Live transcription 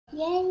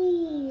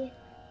Yay!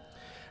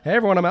 Hey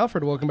everyone, I'm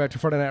Alfred. Welcome back to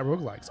Friday Night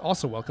Roguelikes.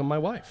 Also, welcome my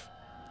wife.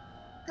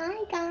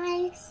 Hi,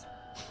 guys.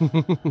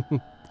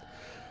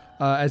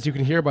 As you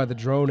can hear by the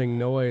droning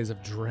noise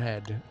of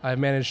dread, I've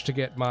managed to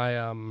get my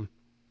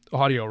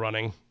audio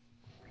running.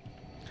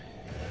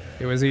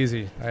 It was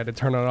easy. I had to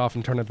turn it off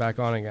and turn it back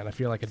on again. I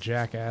feel like a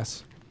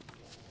jackass.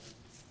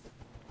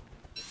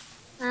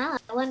 Ah,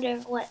 I wonder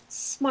what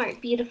smart,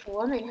 beautiful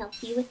woman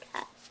helped you with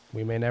that.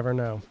 We may never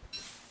know.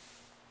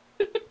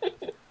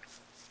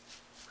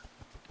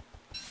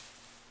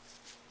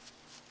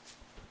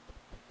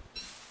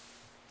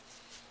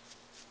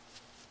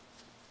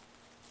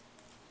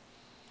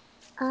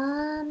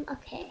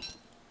 Okay.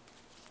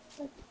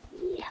 Let's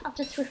see. I'll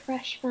just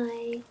refresh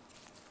my...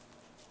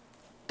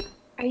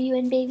 Are you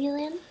in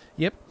Babyland?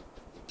 Yep.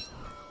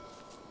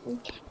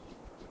 Okay.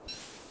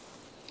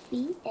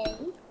 B-A...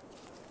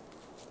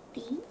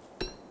 B...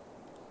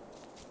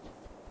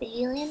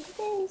 Babyland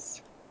it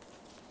is.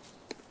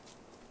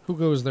 Who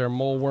goes there,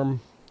 moleworm?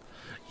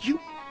 You...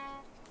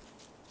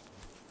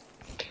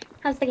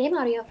 How's the game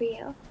audio for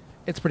you?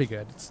 It's pretty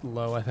good. It's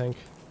low, I think.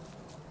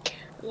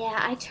 Yeah,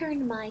 I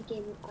turned my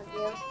game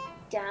audio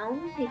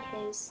down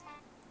because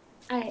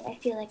I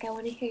feel like I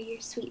want to hear your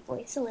sweet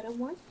voice a little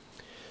more.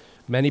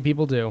 Many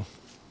people do.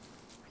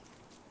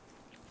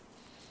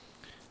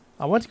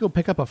 I went to go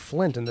pick up a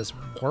flint and this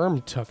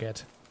worm took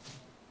it.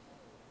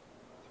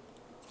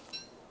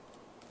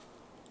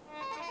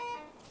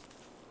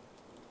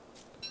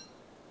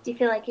 Do you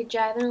feel like you're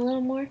jiving a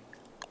little more?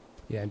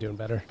 Yeah, I'm doing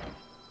better.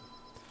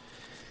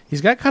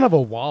 He's got kind of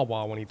a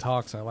wah-wah when he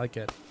talks. I like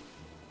it.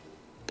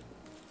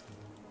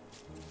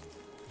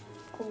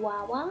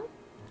 Wawa?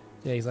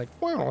 Yeah, he's like...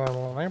 Wah, wah,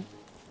 wah, wah.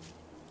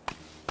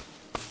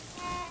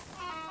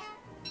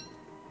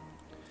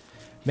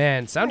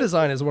 Man, sound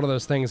design is one of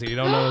those things that you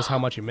don't notice how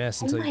much you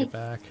miss until you get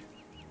back.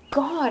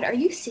 God, are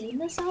you seeing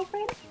this,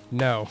 Alfred?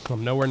 No,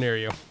 I'm nowhere near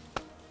you.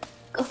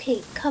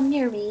 Okay, come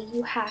near me.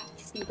 You have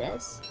to see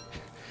this.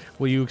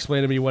 Will you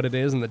explain to me what it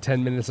is in the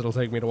 10 minutes it'll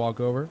take me to walk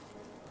over?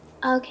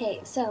 Okay,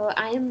 so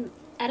I am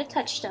at a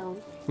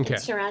touchstone. Okay.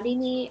 And surrounding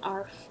me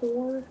are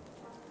 4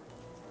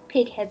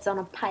 pig heads on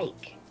a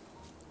pike.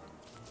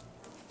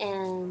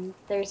 And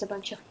there's a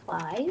bunch of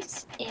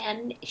flies.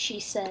 And she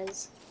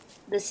says,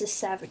 "This is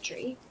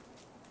savagery."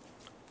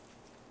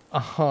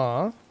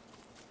 Uh-huh.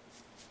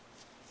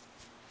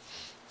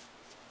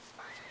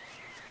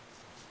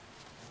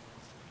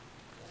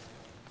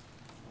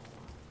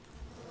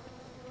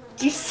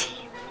 Do you see?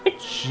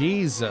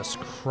 Jesus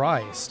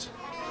Christ.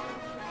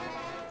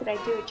 Did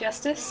I do it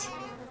justice?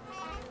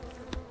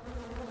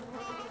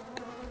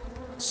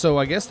 So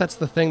I guess that's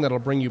the thing that'll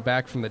bring you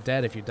back from the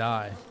dead if you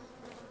die.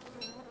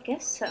 I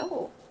guess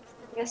so.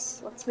 I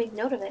guess let's make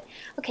note of it.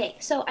 Okay,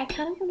 so I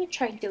kind of want to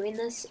try doing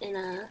this in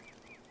a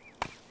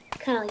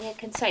kind of like a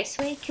concise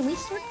way. Can we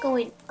start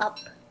going up?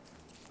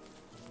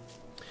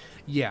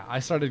 Yeah, I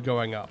started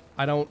going up.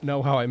 I don't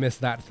know how I missed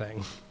that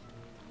thing.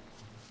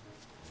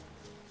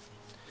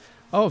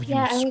 Oh, if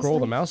you scroll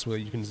the mouse wheel,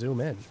 you can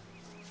zoom in.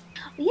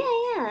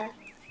 Yeah.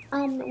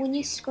 When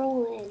you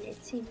scroll in,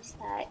 it seems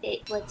that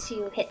it lets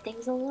you hit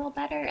things a little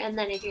better, and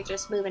then if you're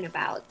just moving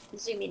about,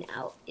 zooming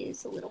out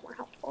is a little more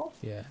helpful.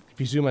 Yeah, if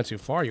you zoom out too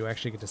far, you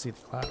actually get to see the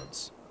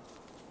clouds.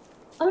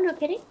 Oh, no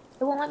kidding?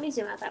 It won't let me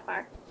zoom out that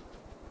far.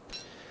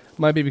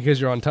 Might be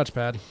because you're on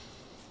touchpad.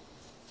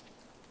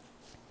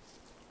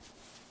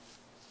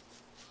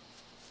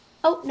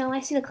 Oh, no, I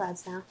see the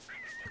clouds now.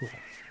 Cool.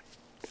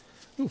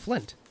 Ooh,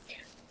 flint.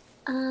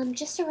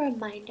 Just a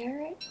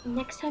reminder,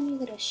 next time you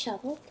get a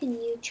shovel, can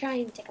you try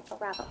and dig up a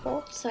rabbit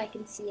hole so I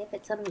can see if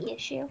it's a me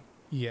issue?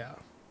 Yeah.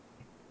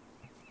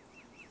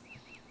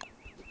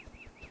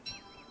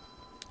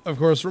 Of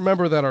course,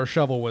 remember that our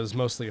shovel was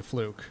mostly a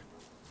fluke.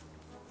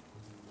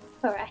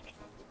 Correct.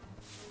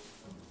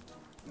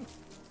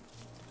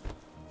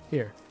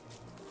 Here.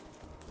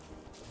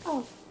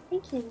 Oh,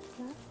 thank you,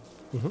 Mika.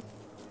 Mm-hmm.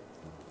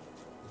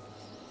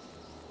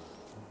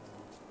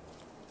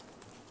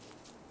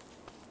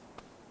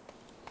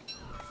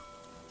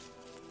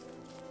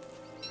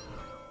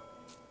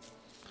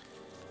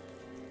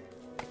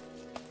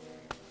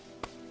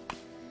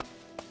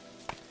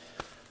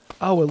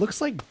 Oh, it looks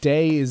like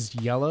day is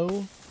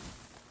yellow,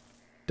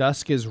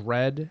 dusk is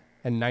red,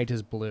 and night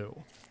is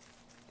blue.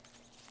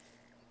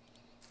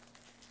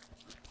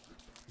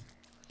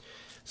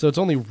 So it's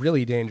only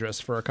really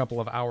dangerous for a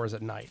couple of hours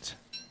at night.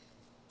 It's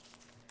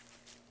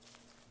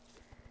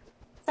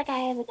like I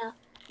have enough,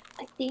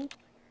 I think.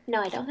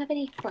 No, I don't have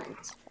any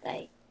flints,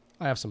 but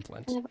I have some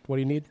flint. have... What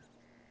do you need?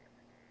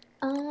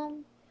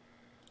 Oh,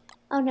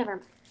 never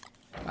mind.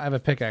 I have a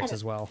pickaxe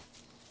as well.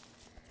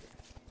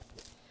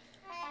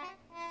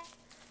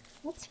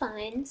 That's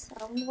fine,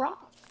 some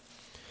rock.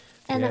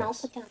 And then I'll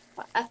put down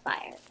a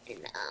fire, and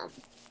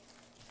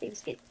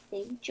things get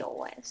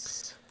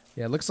dangerous.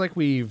 Yeah, it looks like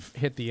we've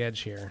hit the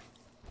edge here.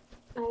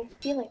 I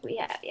feel like we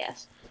have,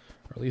 yes.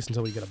 Or at least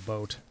until we get a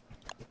boat.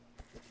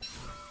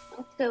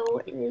 Let's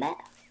go left.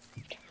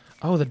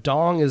 Oh, the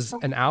dong is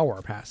an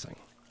hour passing.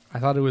 I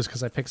thought it was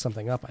because I picked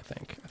something up, I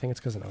think. I think it's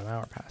because of an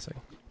hour passing.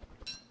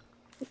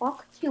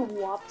 walk to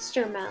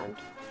Lobster Mound,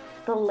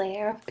 the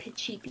lair of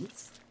pitchy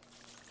beasts.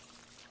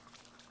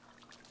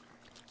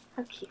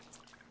 How cute.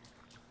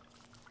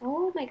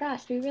 Oh my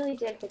gosh, we really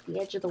did hit the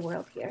edge of the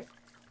world here.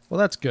 Well,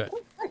 that's good.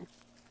 Oh, fun.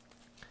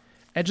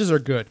 Edges are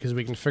good because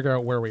we can figure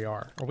out where we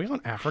are. Are we on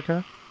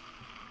Africa?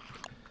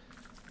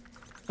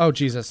 Oh,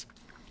 Jesus.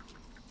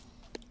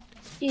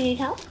 Do you need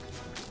help?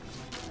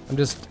 I'm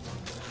just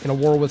in a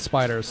war with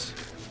spiders.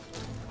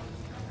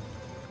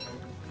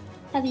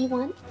 Have you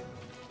won?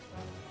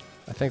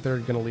 I think they're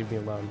going to leave me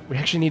alone. We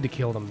actually need to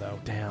kill them, though.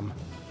 Damn.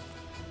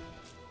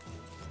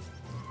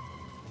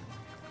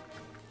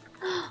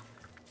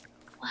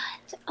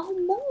 What?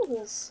 Oh,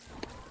 moles.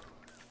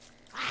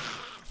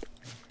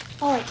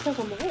 Oh, I killed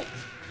a mole.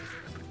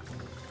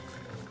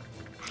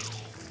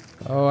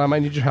 Oh, I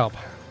might need your help.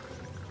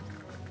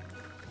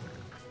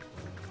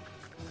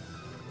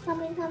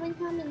 Coming, coming,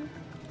 coming.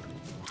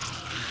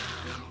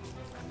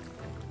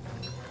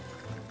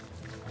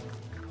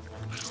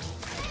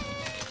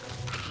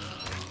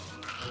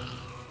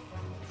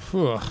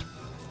 Whew.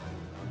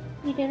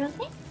 You doing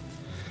okay?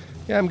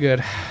 Yeah, I'm good.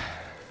 I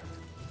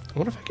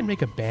wonder if I can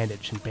make a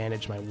bandage and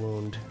bandage my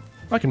wound.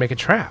 Oh, I can make a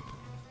trap.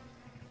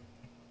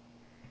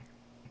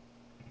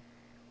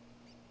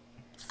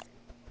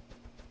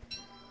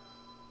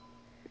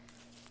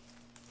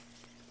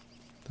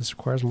 This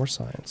requires more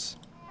science.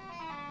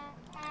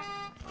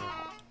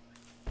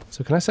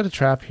 So can I set a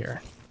trap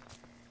here?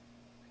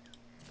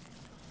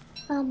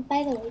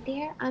 By the way,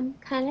 dear, I'm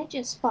kind of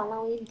just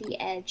following the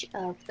edge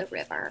of the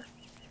river.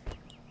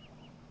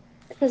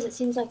 Because it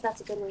seems like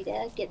that's a good way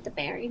to get the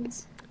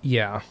bearings.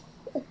 Yeah.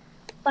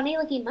 Funny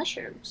looking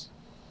mushrooms.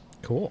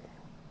 Cool.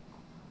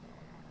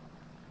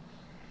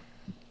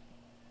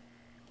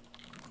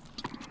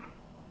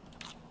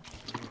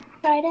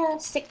 Try to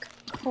stick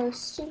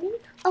close to me.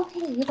 Oh,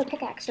 hey, you have a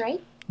pickaxe,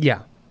 right?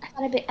 Yeah.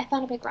 I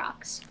found a big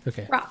rocks.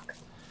 Okay. Rock.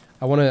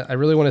 I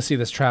really want to see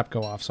this trap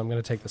go off, so I'm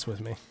going to take this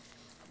with me. All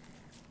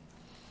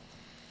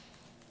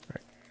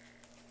right.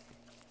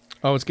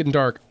 Oh, it's getting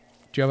dark.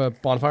 Do you have a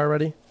bonfire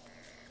ready?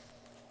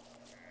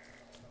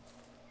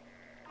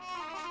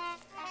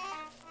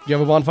 Do you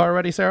have a bonfire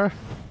ready, Sarah?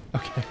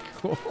 Okay,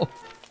 cool.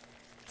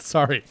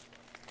 Sorry.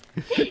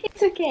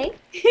 It's okay.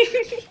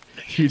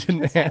 You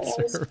didn't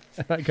answer.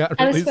 And I got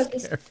really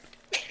scared.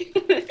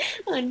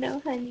 Oh no,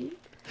 honey.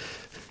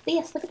 But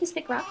yes, look at this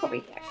big rock over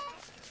here.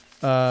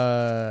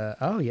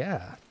 Oh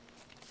yeah.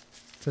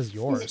 It says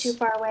yours. Is it too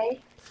far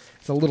away?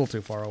 It's a little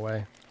too far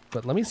away.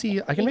 But let me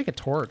see. I can make a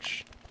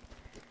torch.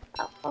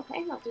 Oh,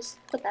 okay. I'll just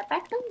put that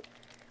back then.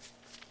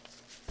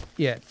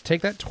 Yeah,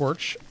 take that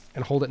torch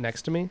and hold it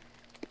next to me,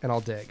 and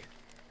I'll dig.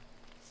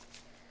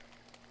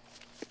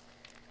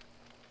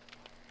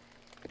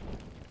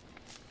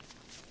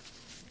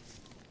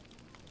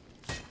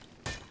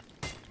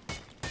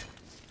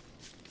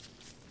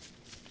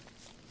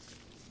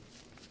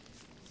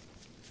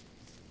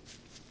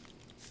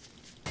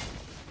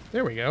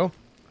 There we go.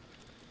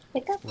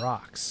 Pick up.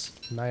 Rocks.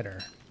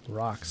 Niter.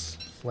 Rocks.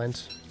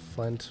 Flint.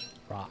 Flint.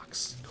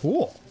 Rocks.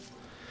 Cool.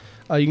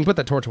 You can put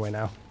that torch away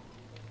now.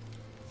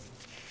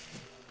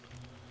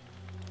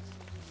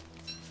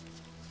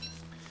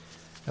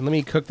 And let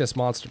me cook this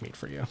monster meat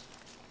for you.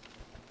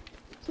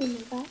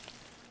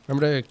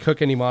 Remember to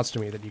cook any monster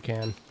meat that you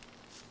can.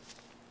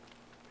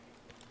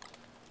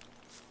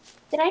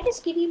 Did I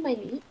just give you my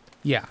meat?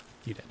 Yeah,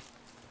 you did.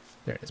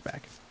 There it is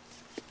back.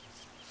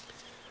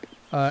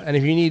 And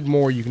if you need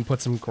more, you can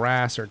put some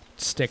grass or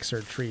sticks or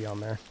tree on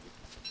there.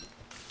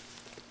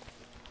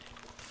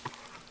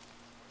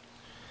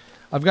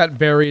 I've got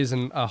berries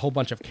and a whole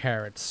bunch of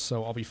carrots,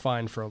 so I'll be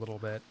fine for a little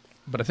bit.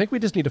 But I think we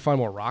just need to find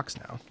more rocks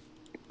now.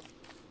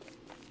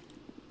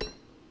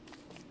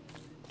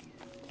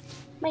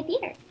 My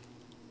dear,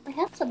 I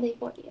have something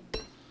for you.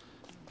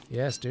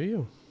 Yes, do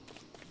you?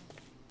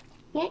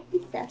 Can't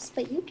eat this,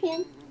 but you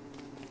can.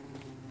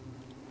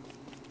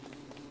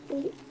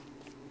 Wait.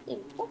 Here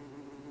we go.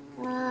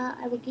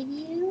 I will give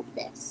you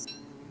this.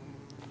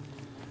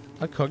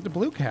 I cooked a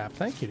blue cap.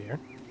 Thank you, dear.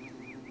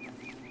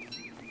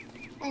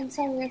 And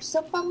so we're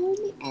still following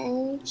the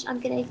edge.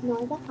 I'm gonna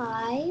ignore the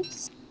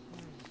hives.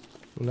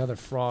 Another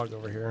frog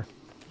over here.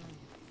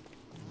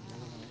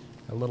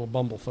 A little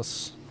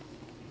bumblefuss.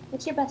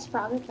 What's your best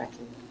frog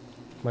impression?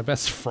 My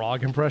best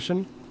frog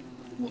impression?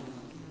 Yeah.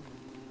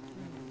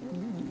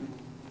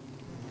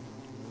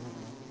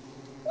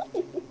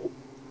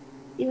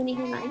 You wanna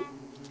hear mine?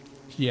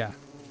 Yeah.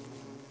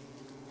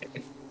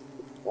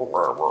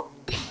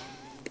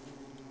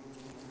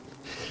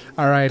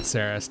 All right,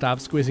 Sarah, stop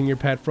squeezing your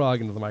pet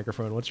frog into the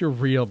microphone. What's your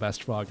real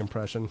best frog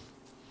impression?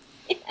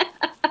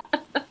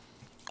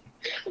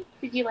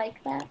 Did you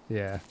like that?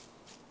 Yeah.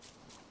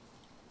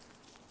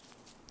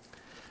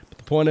 But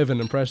the point of an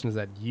impression is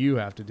that you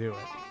have to do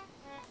it.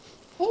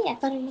 Hey, I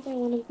found another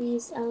one of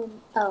these.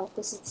 Oh,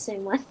 this is the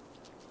same one.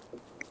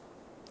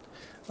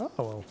 Oh,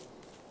 well,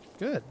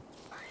 good.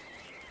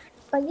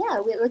 But yeah,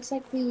 it looks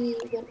like we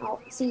went all.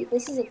 See,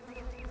 this is a.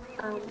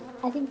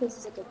 I think this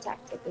is a good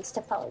tactic: is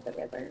to follow the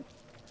river.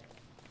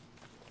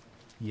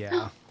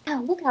 Yeah.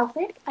 Oh, look,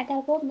 Alfred. I got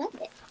a gold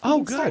nugget. We Oh,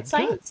 can start good, good.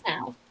 science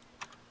now.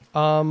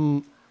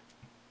 Um,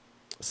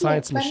 Here,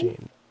 science let me.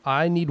 machine.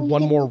 I need We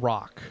one more can.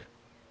 rock.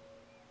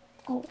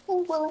 Oh, okay.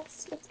 Well,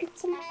 let's get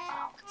some.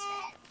 Oh, what's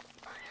that?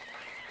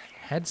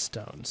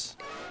 Headstones.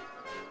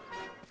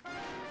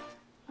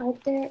 Are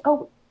there?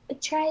 Oh,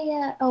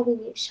 try. Oh, we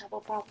need a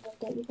shovel, probably.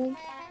 Don't you think?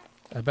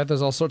 I bet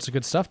there's all sorts of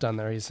good stuff down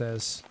there, he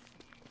says.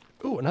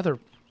 Ooh, another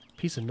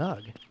piece of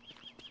nug.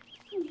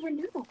 Oh, more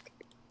nug.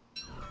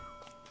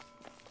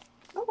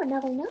 Oh,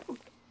 another nug.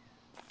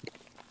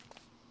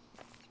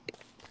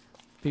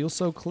 Feels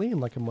so clean,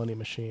 like a money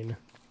machine.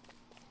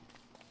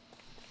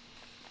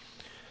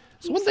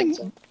 So You're one such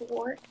thing... a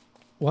dork.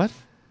 What?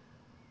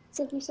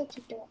 So you're such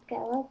a dork. I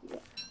love you.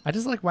 I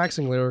just like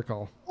waxing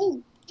lyrical.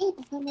 Hey, hey!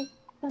 I found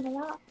a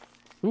rock.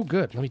 Ooh,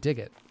 good. Let me dig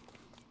it.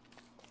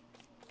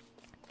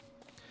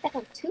 I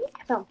found two.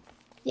 I found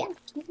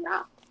two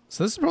rocks.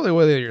 So this is probably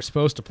where you're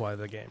supposed to play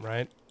the game,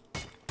 right?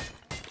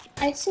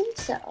 I assume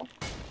so.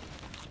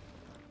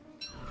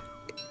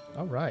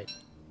 All right.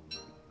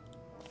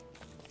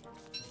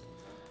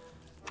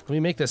 Let me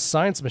make this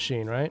science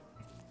machine, right?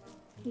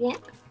 Yeah.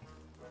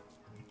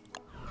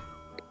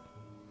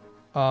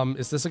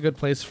 Is this a good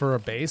place for a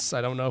base?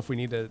 I don't know if we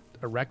need to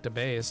erect a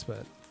base,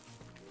 but...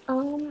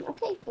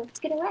 Okay, let's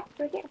get a rock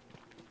right here.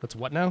 That's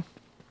what now?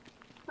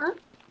 Huh?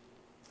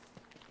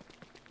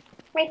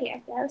 Right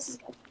here. Yeah, this is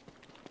good.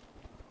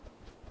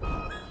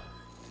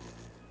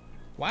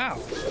 Wow.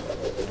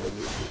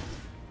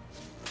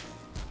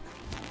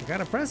 I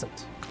got a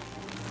present.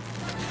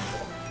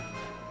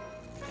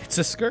 It's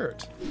a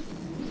skirt.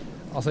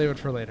 I'll save it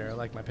for later. I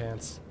like my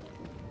pants.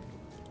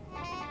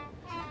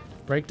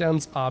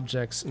 Breakdowns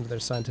objects into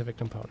their scientific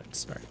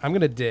components. All right, I'm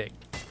gonna dig.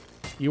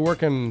 You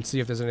work and see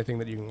if there's anything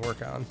that you can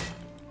work on.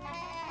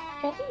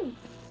 Okay.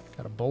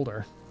 Got a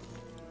boulder.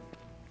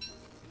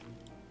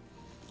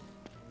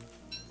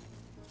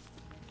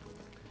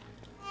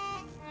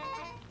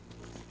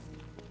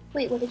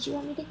 Wait, what did you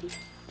want me to do?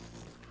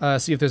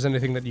 See if there's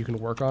anything that you can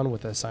work on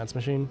with a science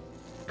machine.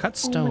 Cut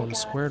Oh my stone, God.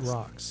 squared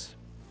rocks.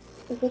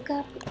 Look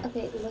up.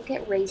 Okay, look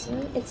at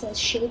Razor. It says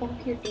shave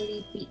off your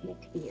dirty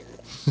beatnik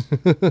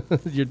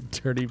beard. Your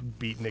dirty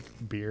beatnik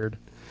beard.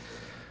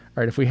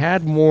 All right, if we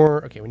had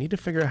more... Okay, we need to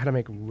figure out how to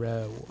make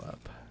row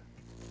up.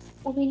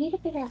 Well, we need to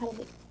figure out how to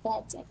make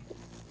beds, I think.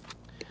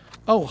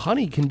 Oh,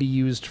 honey can be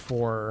used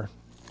for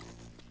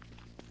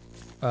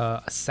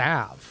a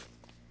salve.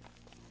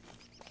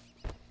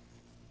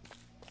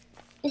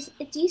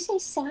 Do you say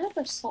salve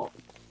or salt?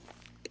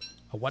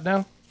 A what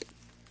now?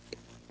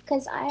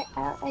 Because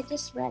I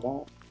just read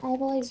it.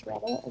 I've always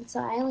read it, and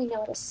so I only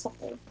know it as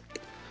solve.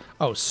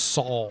 Oh,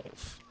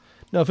 solve.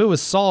 No, if it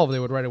was solve, they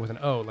would write it with an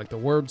O, like the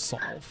word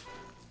solve.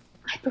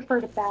 I prefer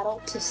to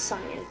battle to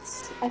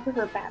science. I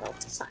prefer battle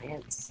to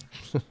science.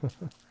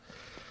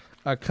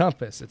 A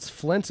compass. It's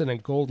flint and a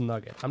gold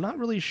nugget. I'm not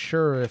really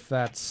sure if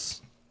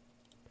that's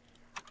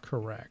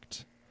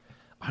correct.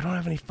 I don't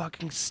have any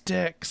fucking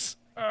sticks.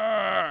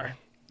 Urgh.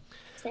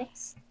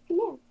 6. Come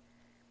here.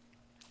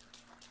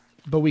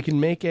 But we can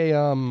make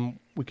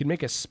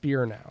a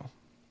spear now.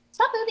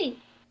 Stop moving.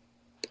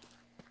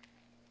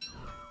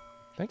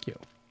 Thank you.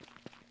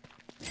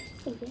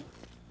 Thank you.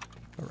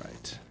 All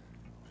right.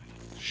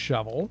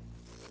 Shovel.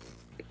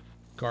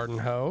 Garden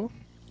hoe.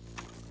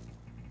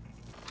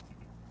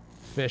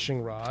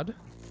 Fishing rod.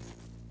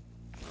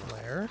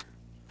 Flare.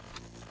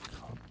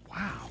 Oh,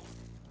 wow.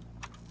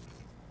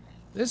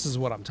 This is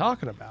what I'm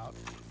talking about.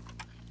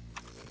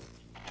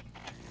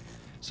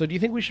 So do you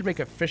think we should make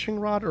a fishing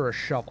rod or a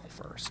shovel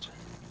first?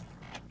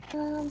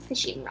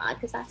 Fishing rod,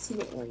 because that's new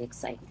and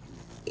exciting.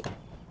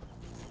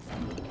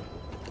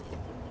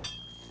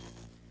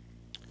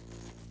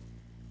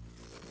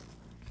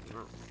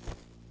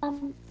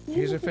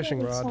 Here's a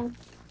fishing rod.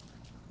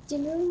 Do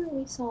you remember when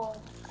we saw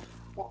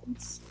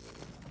beds?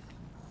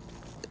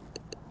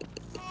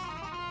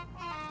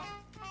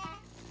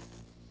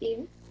 Do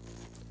you?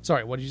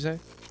 Sorry, what did you say?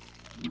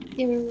 Do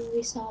you remember when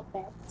we saw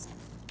beds?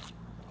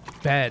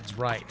 Beds,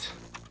 right.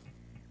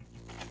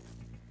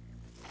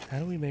 How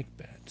do we make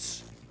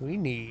beds? We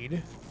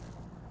need...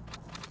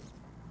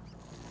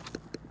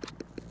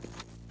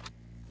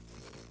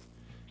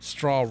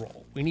 straw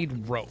roll. We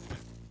need rope.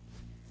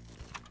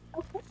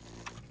 Okay.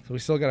 So we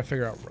still gotta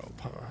figure out rope,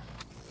 huh?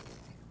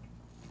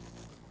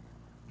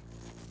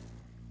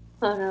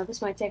 Oh no,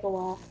 this might take a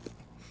while.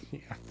 Yeah.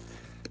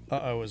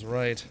 Uh-oh, I was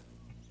right.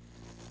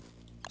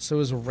 So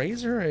is a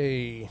razor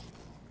a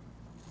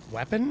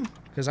weapon?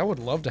 Because I would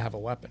love to have a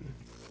weapon.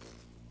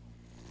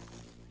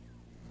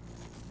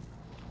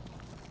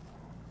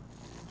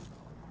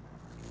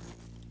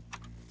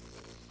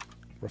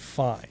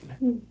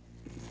 Refine.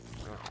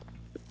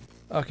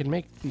 Oh, I can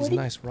make these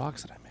nice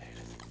rocks that I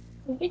made.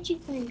 Where did you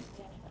find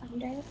rope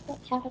under?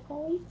 What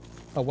category?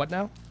 Oh, what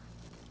now?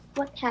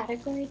 What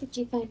category did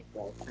you find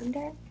rope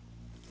under?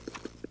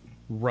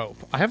 Rope.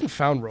 I haven't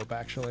found rope,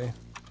 actually.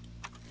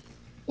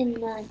 In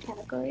the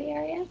category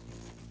area?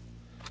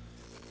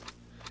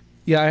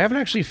 Yeah, I haven't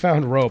actually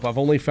found rope. I've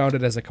only found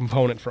it as a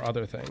component for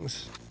other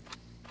things.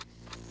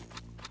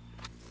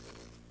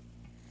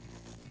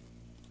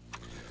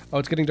 Oh,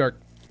 it's getting dark.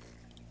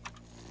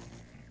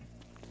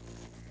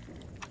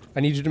 I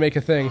need you to make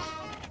a thing.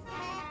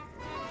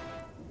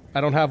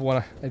 I don't have one.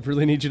 I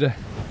really need you to...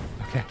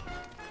 Okay.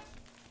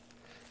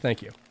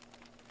 Thank you.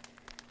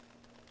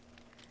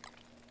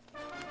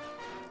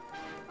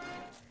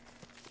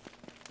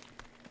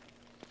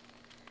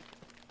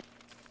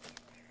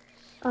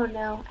 Oh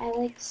no, I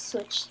like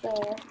switched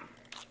the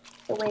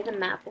way the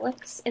map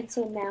looks, and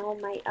so now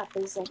my up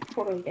is like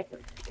totally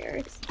different from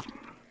yours.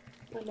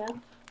 Oh no.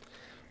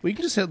 Well, you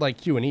can just hit like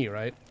Q and E,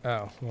 right?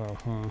 Oh,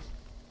 well,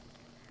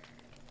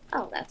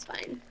 Oh, that's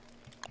fine.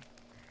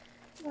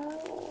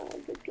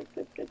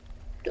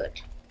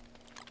 Good.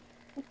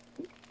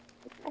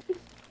 I think...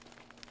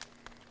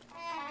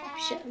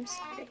 Oh shit, I'm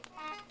sorry.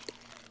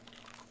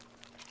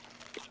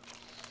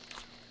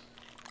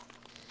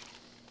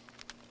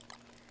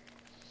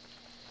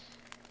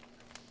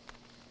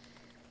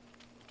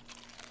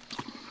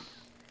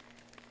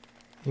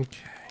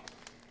 Okay.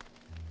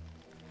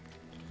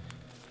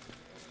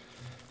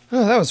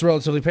 Oh, that was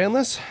relatively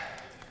painless.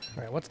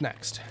 All right, what's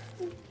next?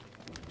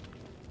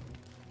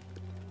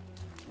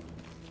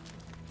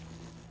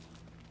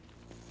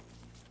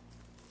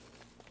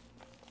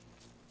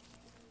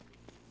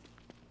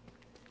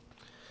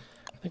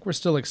 I think we're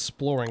still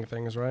exploring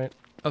things, right?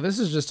 Oh, this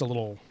is just a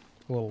little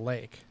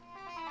lake.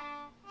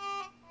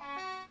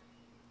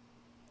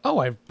 Oh,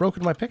 I've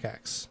broken my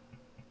pickaxe.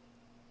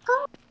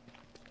 Oh,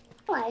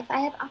 life, I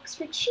have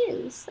Oxford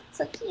shoes. That's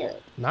so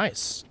cute.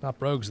 Nice. Not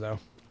brogues, though.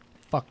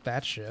 Fuck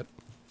that shit.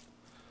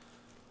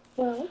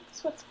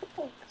 Brogues? What's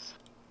brogues?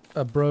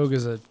 A brogue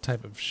is a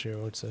type of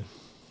shoe. It's a...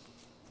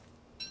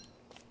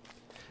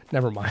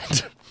 Never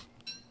mind.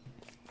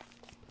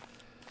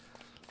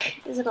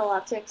 Is it a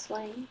lot to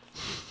explain?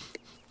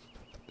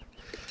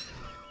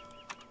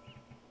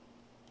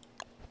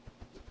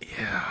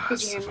 Yeah,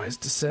 suffice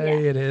to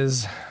say, it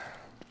is.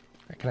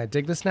 Can I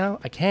dig this now?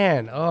 I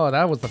can. Oh,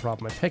 that was the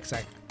problem.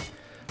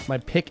 My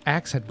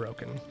pickaxe had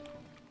broken.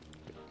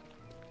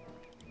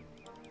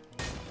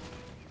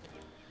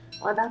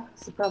 Oh, that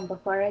was the problem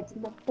before. I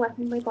did not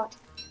flatten my butt.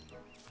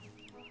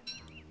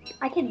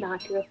 I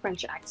cannot do a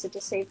French accent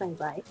to save my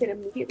life. It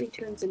immediately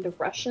turns into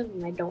Russian,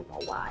 and I don't know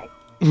why.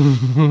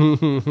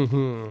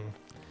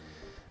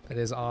 That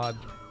is odd.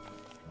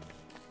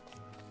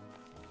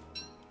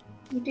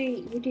 You do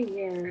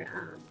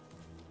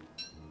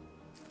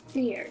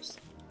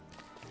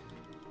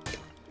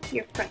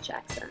your French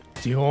accent.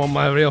 Do you want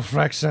my real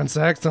French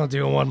accent, or do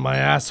you want my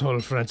asshole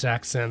French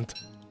accent?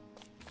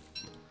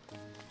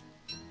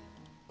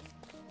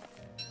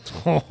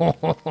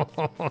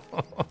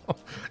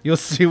 You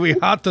see, we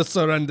had to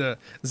surrender.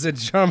 The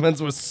Germans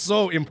were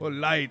so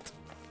impolite.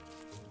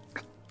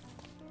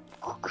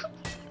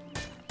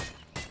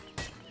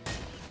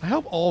 I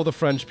hope all the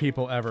French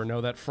people ever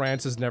know that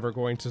France is never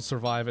going to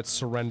survive its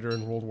surrender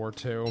in World War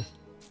II.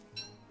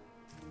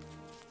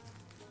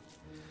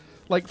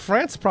 Like,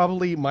 France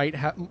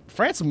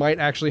might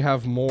actually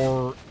have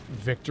more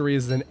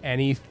victories than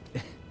any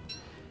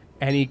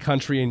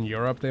country in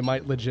Europe. They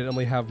might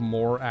legitimately have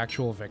more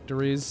actual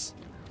victories.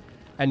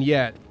 And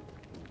yet,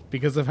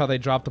 because of how they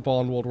dropped the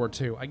ball in World War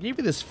II, I gave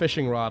you this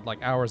fishing rod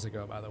like hours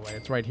ago, by the way.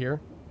 It's right here.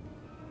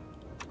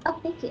 Oh,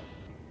 thank you.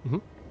 Mm-hmm.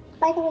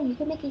 By the way, you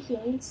can make a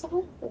healing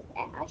sword with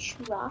ash,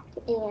 rock,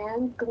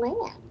 and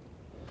gland.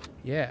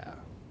 Yeah.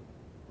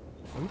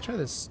 Let me try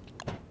this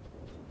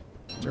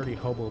dirty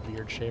hobo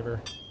beard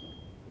shaver.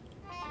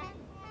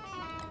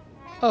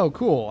 Oh,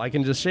 cool. I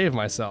can just shave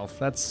myself.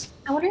 That's...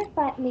 I wonder if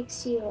that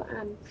makes you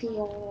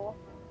feel...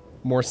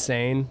 more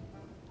sane?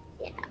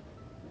 Yeah.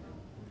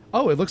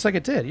 Oh, it looks like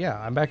it did. Yeah,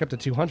 I'm back up to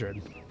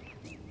 200.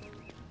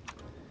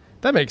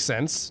 That makes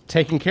sense.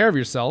 Taking care of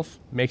yourself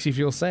makes you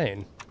feel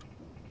sane.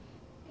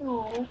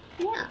 Oh,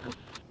 yeah.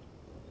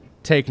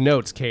 Take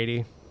notes,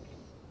 Katie.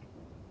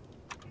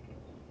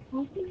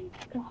 Oh my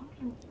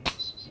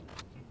gosh.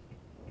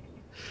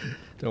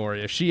 Don't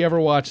worry. If she ever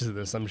watches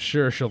this, I'm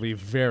sure she'll be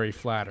very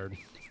flattered.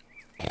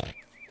 Alright,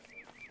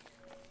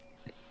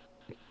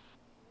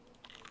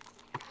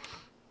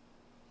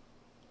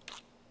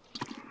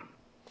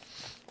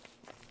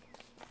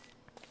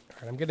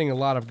 I'm getting a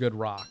lot of good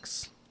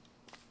rocks.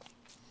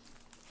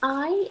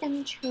 I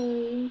am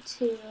trying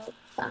to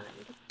find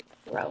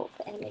rope,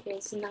 and it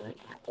is not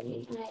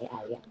happening. I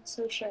am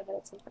so sure that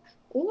it's in front.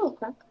 Ooh,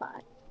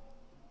 crockpot.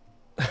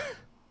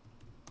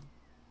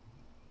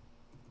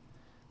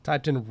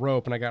 Typed in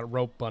rope and I got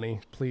rope bunny.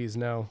 Please,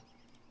 no.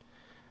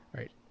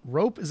 Alright.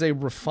 Rope is a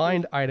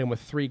refined item with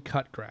 3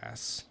 cut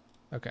grass.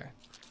 Okay.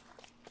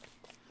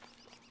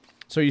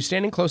 So are you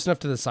standing close enough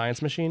to the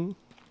science machine?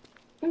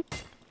 Because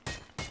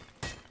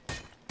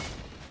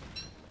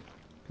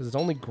it's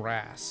only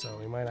grass, so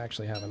we might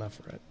actually have enough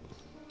for it.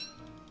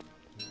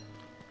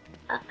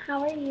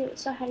 How do you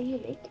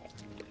make it?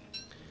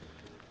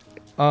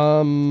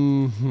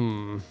 Alright.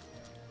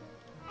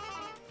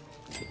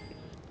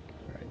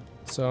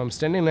 So I'm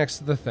standing next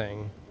to the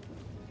thing.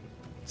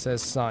 It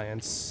says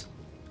science.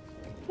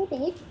 Hey,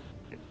 babe.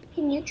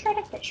 Can you try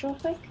to fish real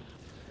quick?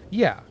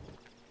 Yeah.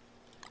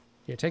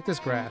 Here, take this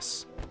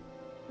grass.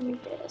 Let me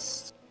do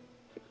this.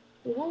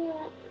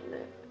 Yeah.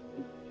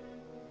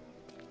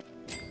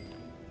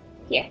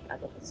 Here, I'll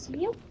give this to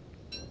you.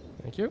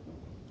 Thank you.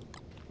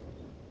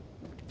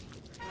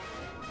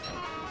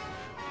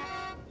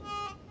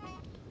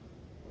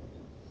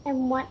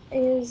 And what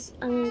is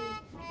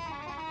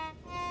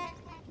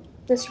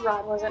this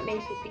rod wasn't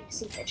made for deep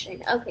sea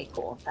fishing. Okay,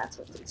 cool. That's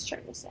what it's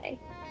trying to say.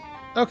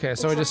 Okay,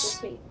 so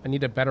It's I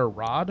need a better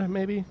rod,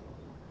 maybe?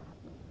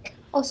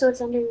 Oh, so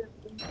it's under your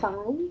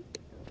phone?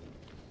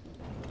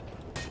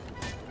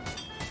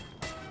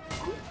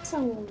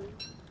 Awesome.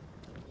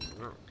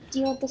 Do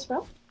you want this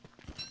rope?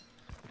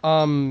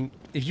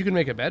 If you can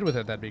make a bed with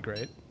it, that'd be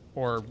great.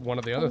 Or one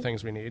of the other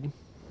things we need.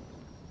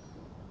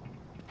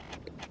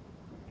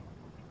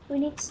 We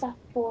need stuff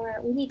for...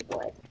 We need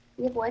wood.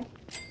 We have wood.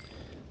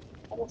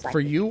 For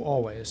you,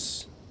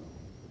 always.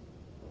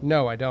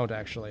 No, I don't,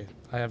 actually.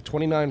 I have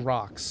 29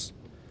 rocks.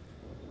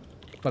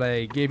 But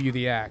I gave you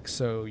the axe,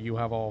 so you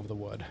have all of the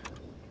wood.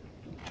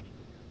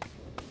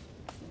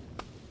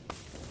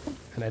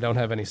 And I don't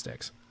have any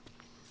sticks.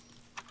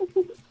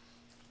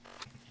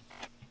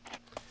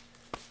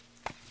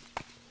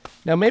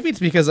 Now, maybe it's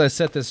because I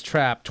set this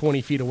trap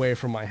 20 feet away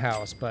from my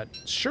house, but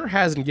sure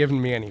hasn't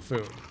given me any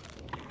food.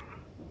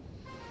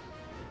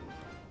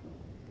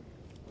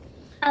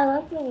 I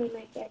love the way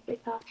my character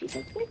talks. She's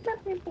like...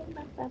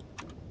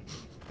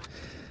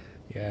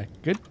 Yeah,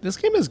 good. This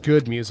game has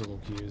good musical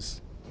cues.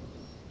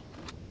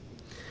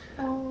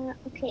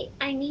 Okay,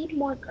 I need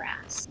more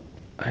grass.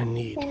 I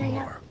need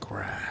more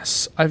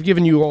grass. I've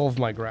given you all of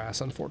my grass,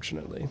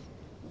 unfortunately.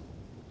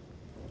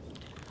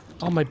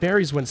 Oh, my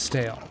berries went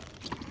stale.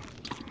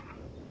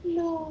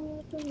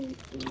 No, don't eat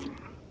them.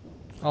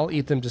 I'll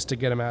eat them just to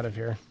get them out of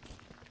here.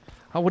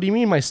 Oh, what do you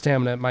mean my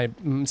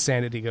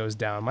sanity goes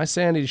down? My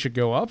sanity should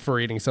go up for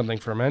eating something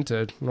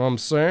fermented. You know what I'm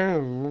saying?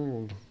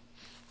 Ooh.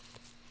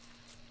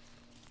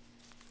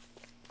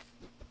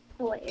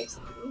 What you're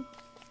saying.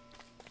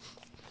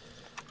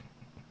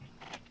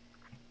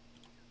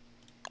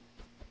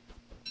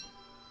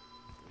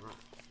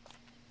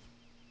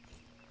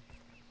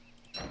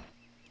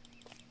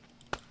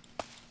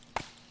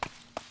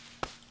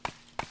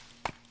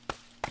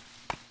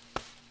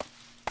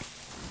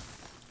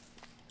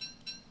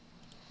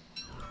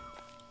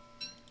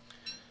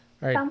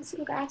 All right. Found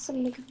some grass and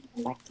I'm gonna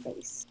come back to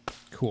base.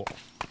 Cool.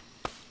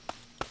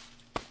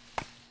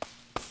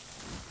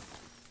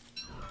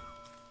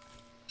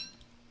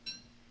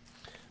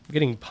 I'm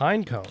getting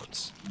pine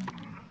cones.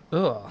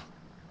 Ugh.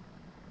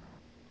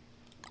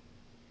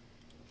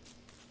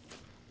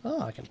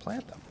 Oh, I can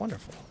plant them.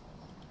 Wonderful.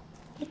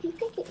 If you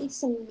could get me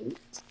some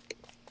meat.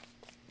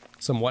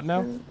 Some what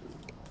now?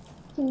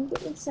 Can you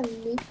get me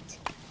some meat?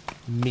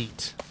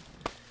 Meat.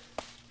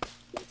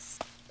 Yes.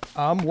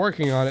 I'm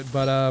working on it,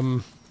 but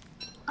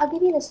I'll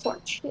give you this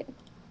torch. Here.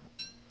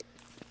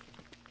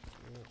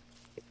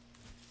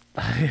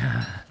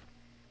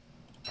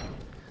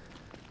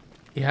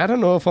 Yeah, I don't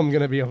know if I'm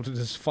gonna be able to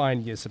just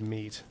find you some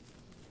meat.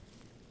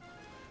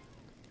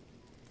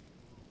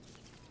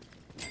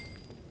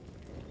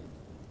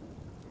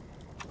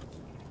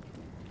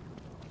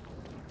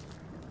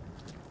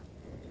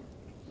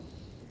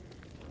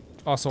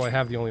 Also, I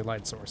have the only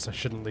light source. I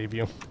shouldn't leave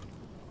you.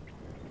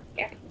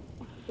 Here.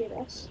 Do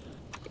this.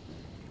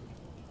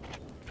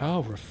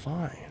 Oh,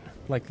 refine.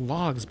 Like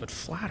logs, but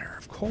flatter,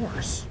 of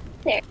course.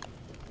 There.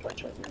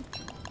 Torch with me.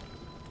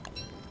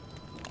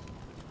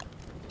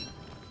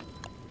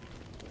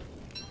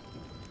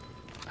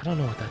 I don't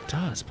know what that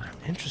does, but I'm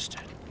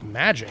interested.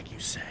 Magic, you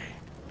say?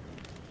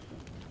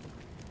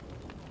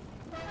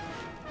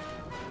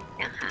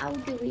 Now, how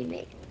do we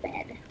make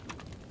bed?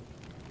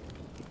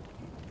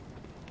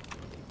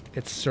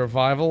 It's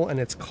survival, and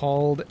it's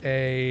called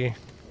a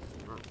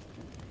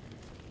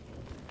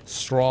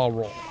straw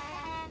roll.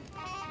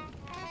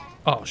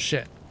 Oh,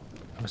 shit.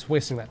 I was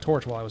wasting that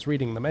torch while I was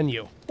reading the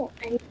menu. Oh,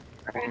 I need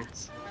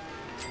grass.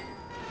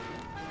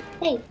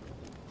 Hey.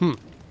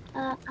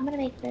 I'm gonna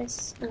make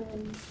this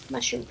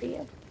mushroom for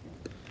you.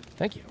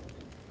 Thank you.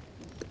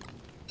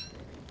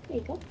 There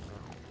you go.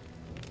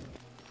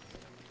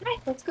 Alright,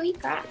 let's go eat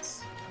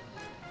grass.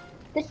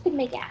 This could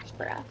make ash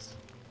for us.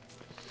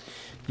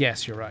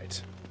 Yes, you're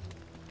right.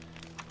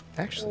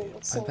 Actually,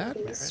 So by that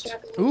we're merit...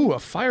 struggling. Ooh, a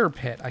fire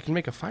pit. I can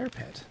make a fire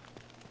pit.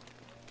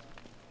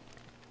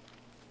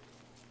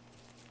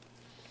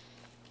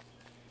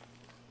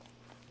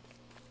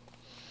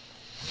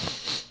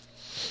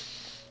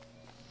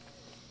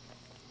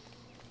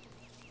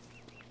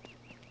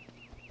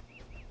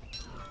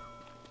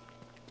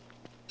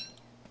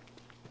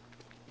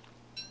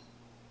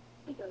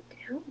 We go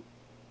down.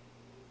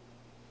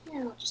 Yeah,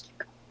 I'll just keep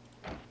going.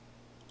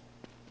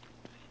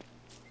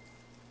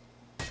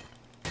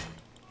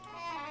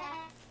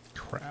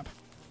 Crap.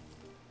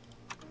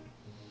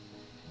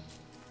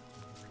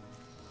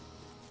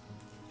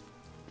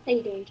 How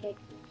you doing, kid?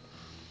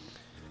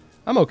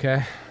 I'm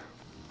okay.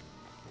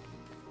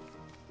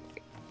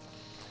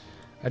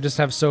 I just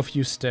have so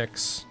few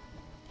sticks.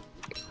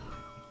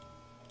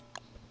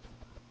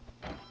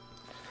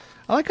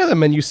 I like how the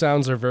menu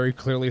sounds are very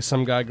clearly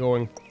some guy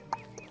going...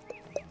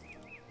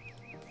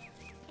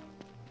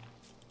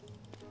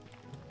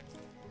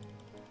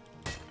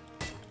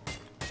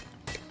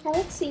 I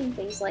like seeing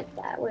things like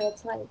that where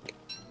it's like,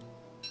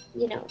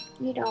 you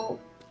don't,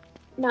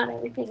 not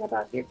everything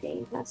about your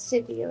game has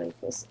to be like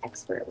this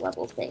expert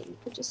level thing.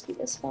 It could just be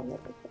this fun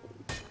little thing.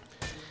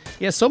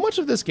 Yeah, so much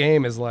of this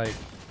game is like,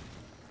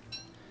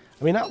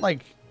 I mean, not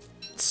like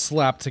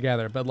slapped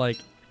together, but like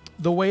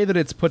the way that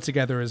it's put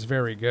together is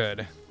very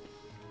good.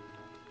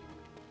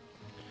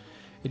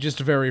 It's just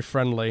very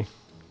friendly.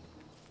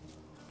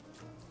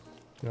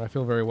 You know, I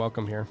feel very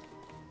welcome here.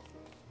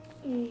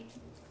 Mm.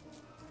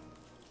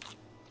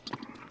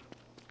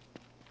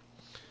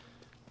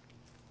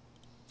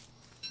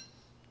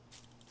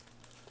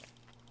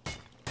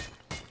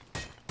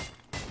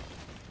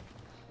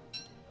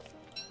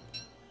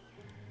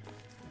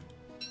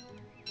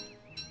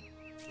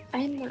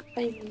 I'm not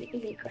finding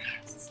any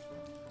grass.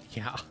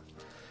 Yeah.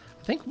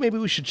 I think maybe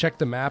we should check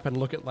the map and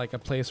look at like a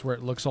place where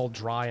it looks all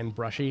dry and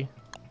brushy.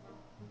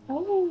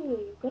 Oh,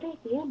 good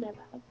idea, Neva.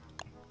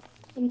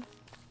 I'm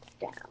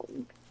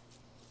down.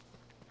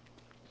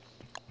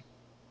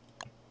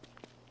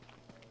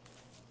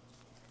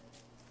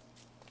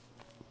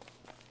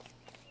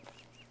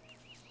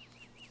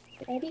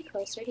 Could I be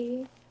closer to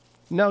you?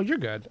 No, you're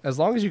good. As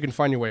long as you can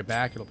find your way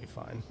back, it'll be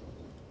fine.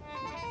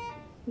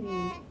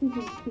 Oh,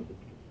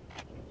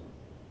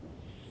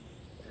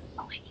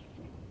 I need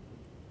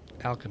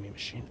Alchemy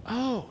machine.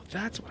 Oh,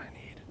 that's what I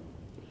need.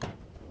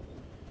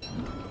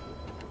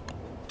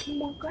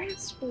 more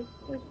grass for Of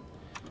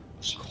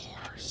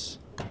course.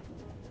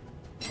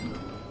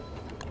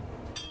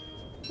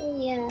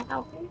 Hey,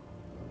 Alfred.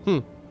 Hmm.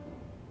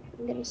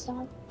 I'm gonna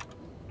stop.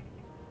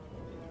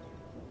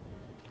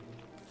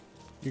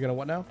 You're gonna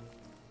what now?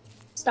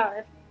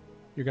 Starve.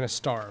 You're gonna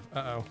starve.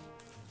 Uh-oh.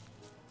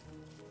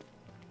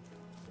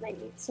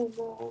 Might need some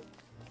more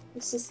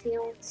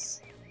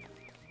assistance.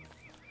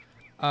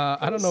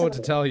 I don't know what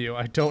to tell you.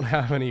 I don't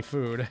have any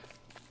food.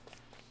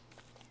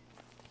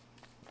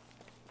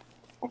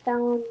 I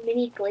found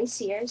mini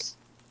glaciers.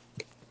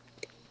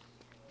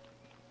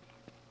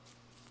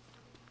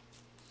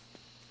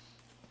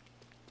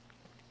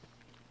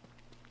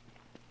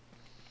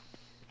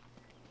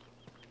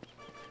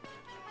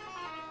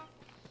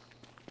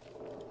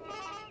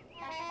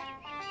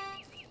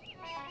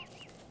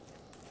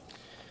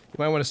 You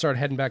might want to start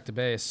heading back to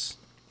base.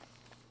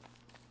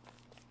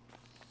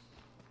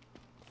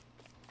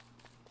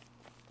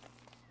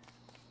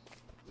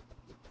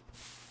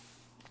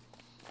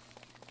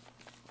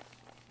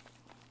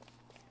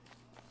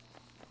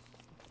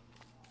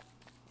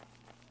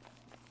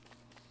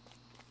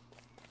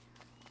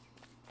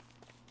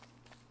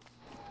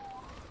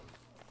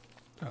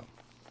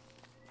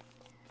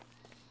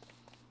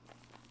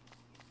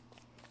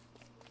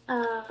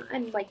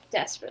 I'm like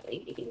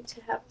desperately needing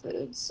to have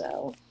food,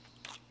 so.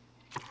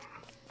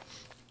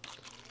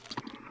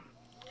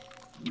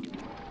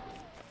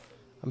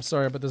 I'm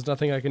sorry, but there's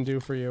nothing I can do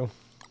for you.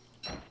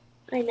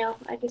 I know,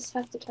 I just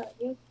have to tell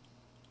you.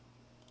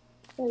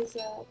 Because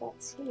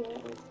that's here.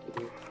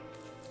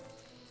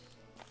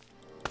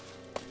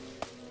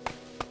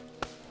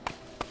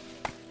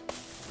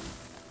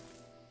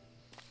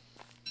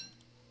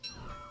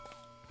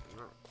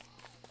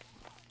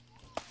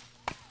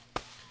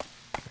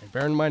 Right,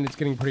 bear in mind, it's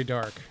getting pretty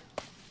dark.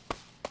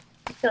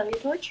 Still have your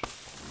torch?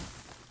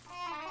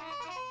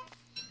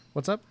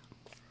 What's up?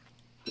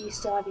 Do you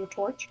still have your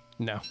torch?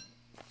 No.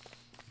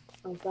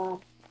 Oh god.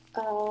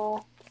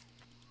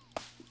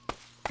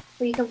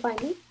 Will you come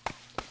find me?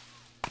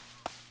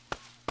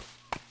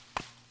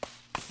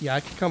 Yeah, I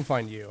could come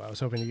find you. I was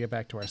hoping to get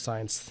back to our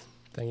science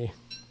thingy.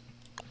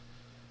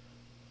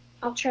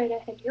 I'll try to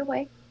head your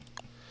way.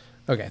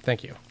 Okay,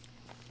 thank you.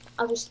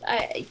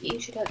 You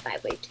should head my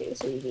way too,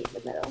 so you meet in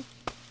the middle.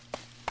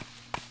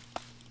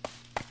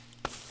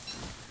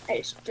 I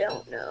just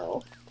don't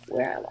know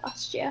where I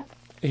lost you.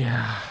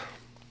 Yeah.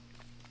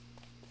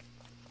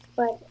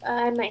 But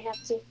I might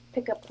have to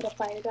put a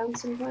fire down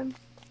sometime.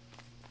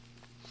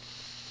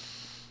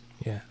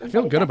 Yeah, I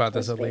feel good about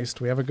this at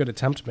least. We have a good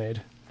attempt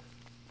made.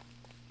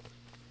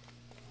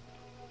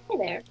 Hey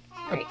there.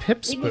 A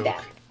pip spook.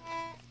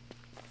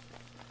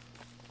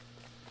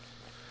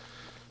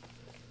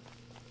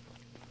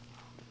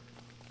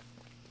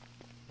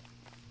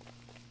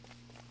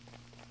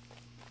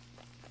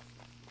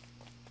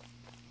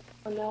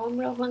 Oh no, I'm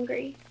real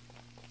hungry.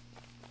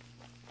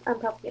 I'm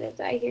probably gonna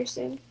die here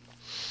soon.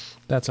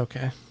 That's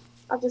okay.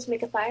 I'll just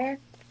make a fire.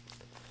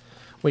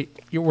 Wait,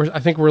 I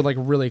think we're like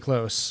really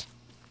close.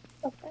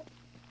 Okay.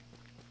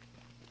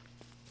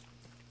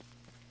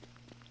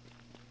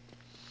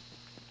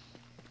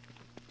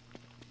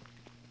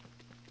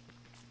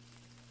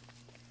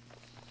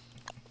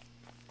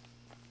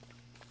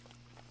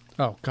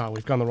 Oh god,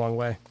 we've gone the wrong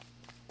way.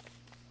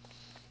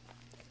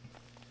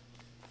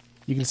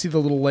 You can see the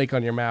little lake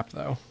on your map,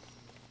 though.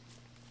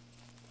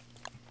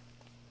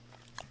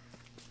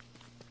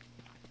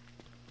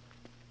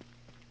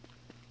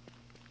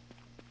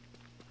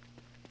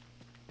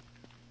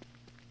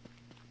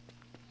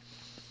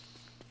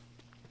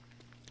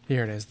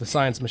 Here it is, the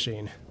science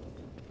machine.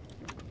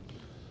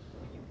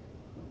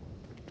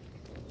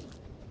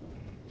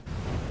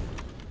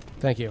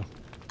 Thank you.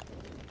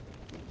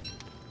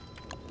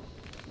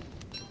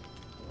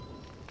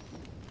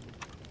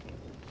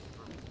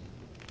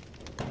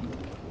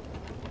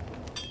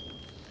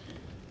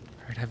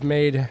 have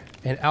made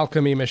an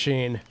alchemy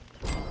machine.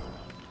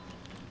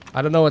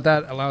 I don't know what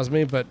that allows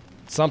me, but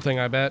something,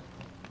 I bet.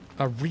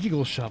 A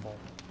regal shovel.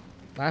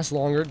 Lasts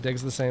longer,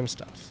 digs the same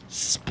stuff.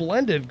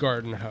 Splendid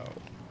garden hoe.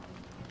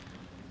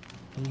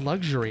 A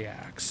luxury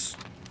axe.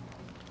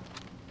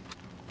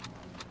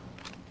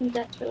 I'm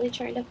desperately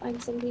trying to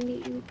find something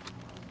to eat.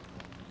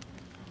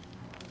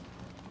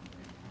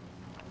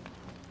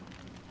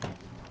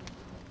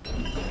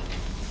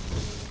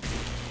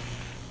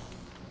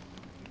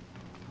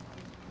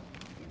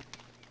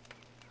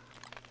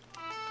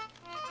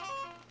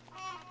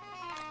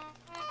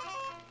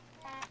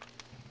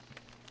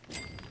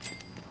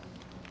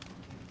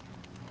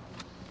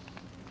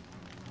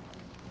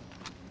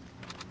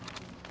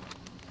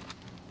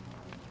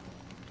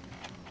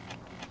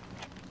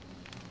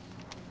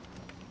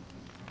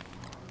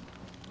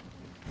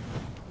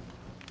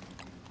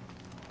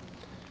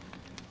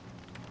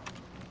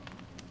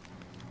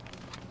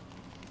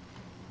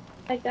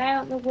 That guy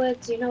out in the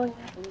woods, you know what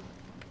happened.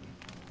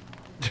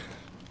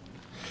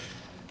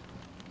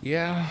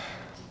 Yeah.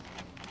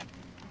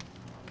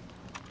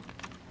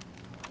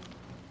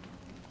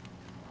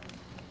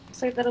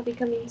 Looks like that'll be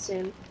coming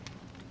soon.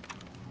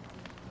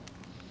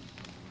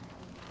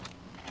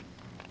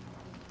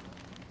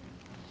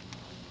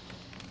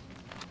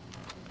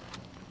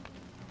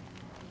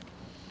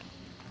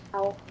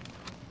 Ow.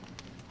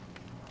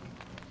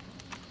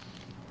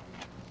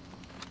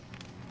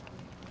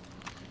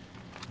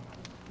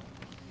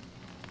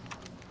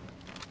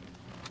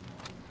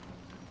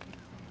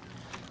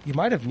 You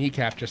might have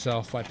kneecapped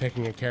yourself by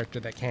picking a character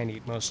that can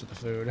eat most of the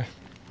food.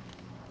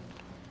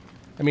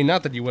 I mean,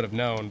 not that you would have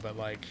known, but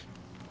like...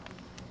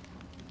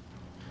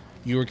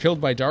 You were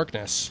killed by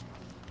darkness.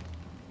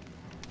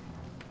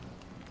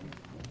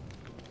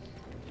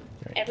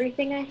 Right.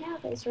 Everything I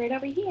have is right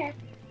over here.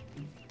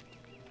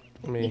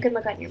 Me. You can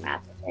look on your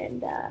map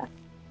and, I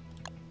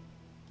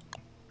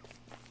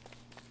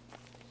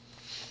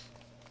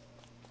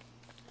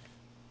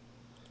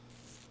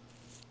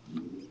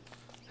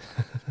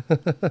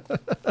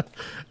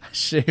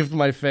shaved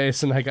my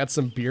face and I got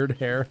some beard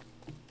hair.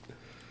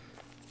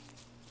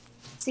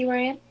 see where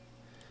I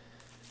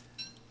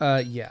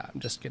am? Yeah, I'm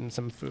just getting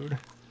some food.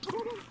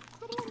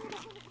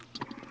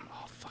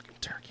 Oh, fucking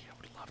turkey. I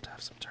would love to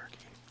have some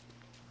turkey.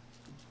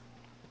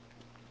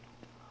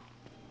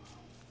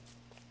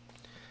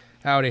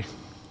 Howdy.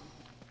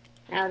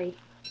 Howdy.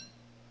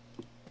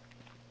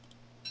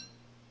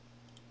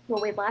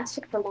 Well, we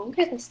lasted for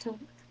longer this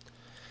time.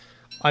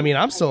 I mean,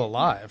 I'm still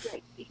alive.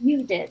 Like,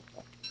 you did.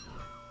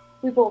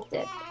 We both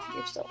did.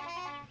 You're still.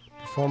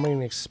 Performing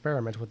an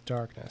experiment with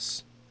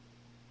darkness.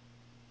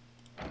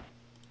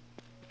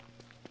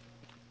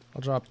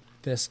 I'll drop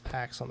this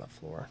axe on the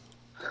floor.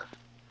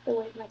 The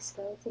way my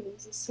skeleton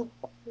is so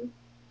funny.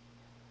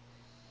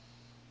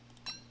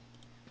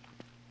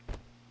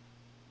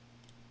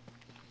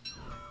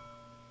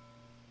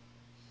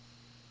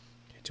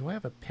 Okay, do I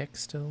have a pick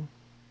still?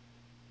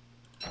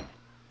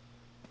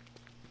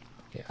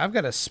 Okay, I've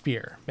got a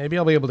spear. Maybe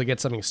I'll be able to get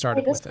something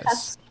started with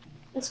this.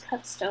 This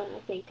cut stone, I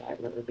think I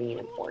remember being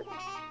important.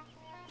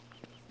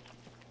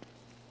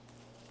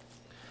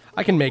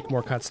 I can make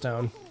more cut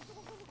stone.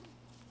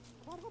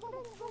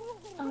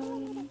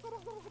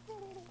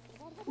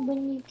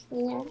 When you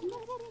can,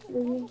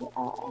 will you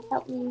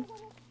help me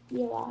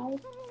be alive?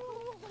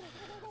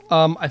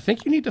 I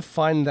think you need to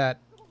find that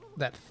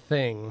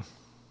thing.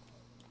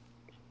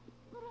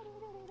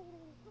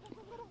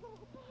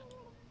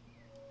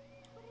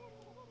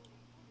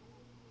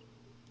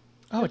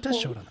 Oh, it does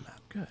show it on the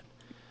map. Good.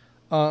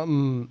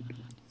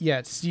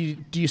 Yeah.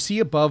 Do you see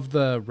above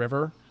the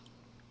river?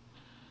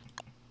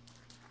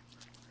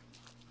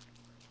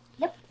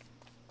 Yep.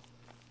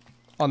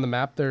 On the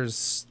map,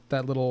 there's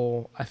that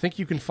little... I think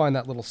you can find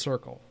that little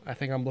circle. I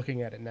think I'm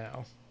looking at it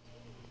now.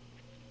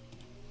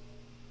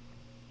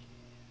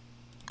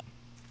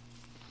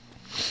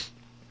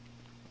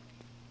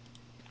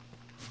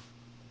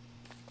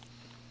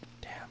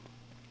 Damn.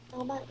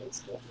 Oh, that is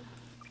good.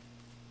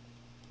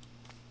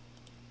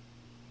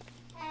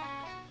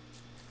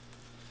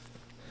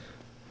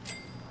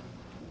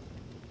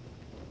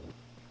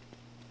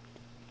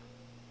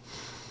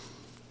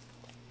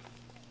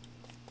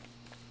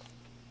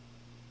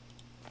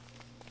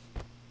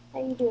 How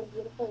you doing,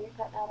 beautiful? You're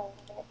cutting out a little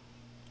bit.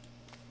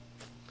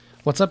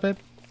 What's up, babe?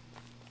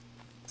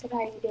 So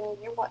how you doing?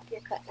 You're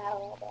cutting out a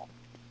little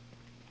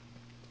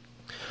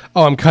bit.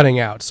 Oh, I'm cutting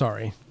out.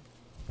 Sorry.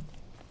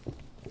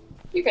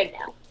 You're good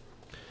now.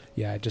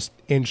 Yeah, I just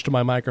inched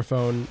my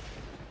microphone.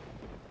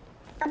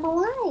 I'm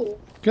alive.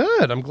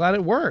 Good. I'm glad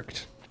it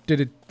worked. Did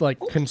it, like,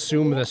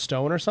 consume the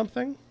stone or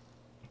something?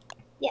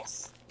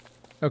 Yes.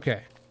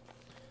 Okay.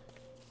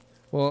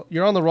 Well,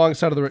 you're on the wrong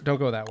side of the... Don't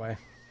go that way.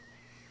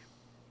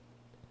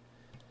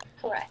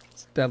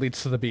 Correct. That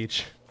leads to the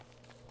beach.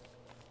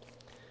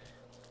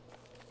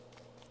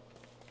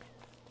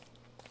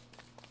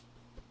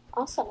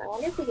 Awesome. I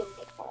wonder if we can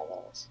make one of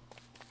those.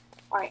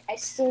 Alright, I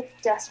still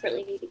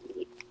desperately need to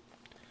eat.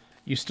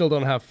 You still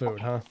don't have food,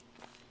 huh?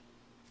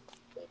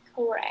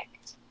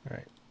 Correct. All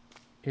right.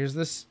 Here's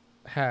this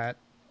hat.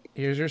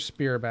 Here's your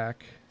spear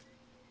back.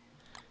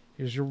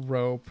 Here's your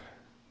rope.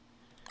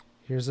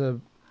 Here's a...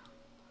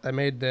 I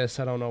made this.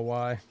 I don't know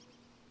why.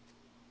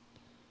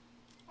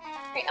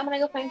 Alright, I'm gonna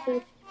go find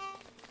food.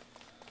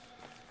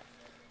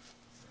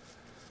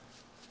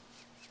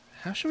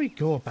 How should we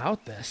go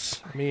about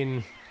this? I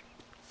mean...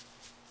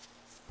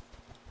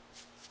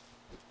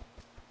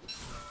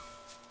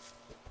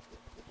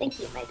 Thank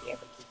you, my dear.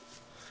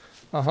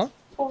 Uh-huh.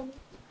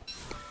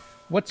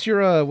 What's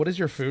your, what does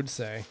your food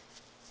say?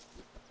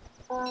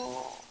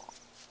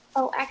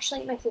 Oh,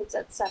 actually, my food's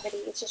at 70.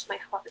 It's just my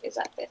heart is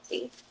at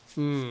 50.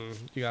 You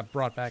got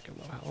brought back in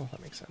low health.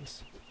 That makes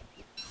sense.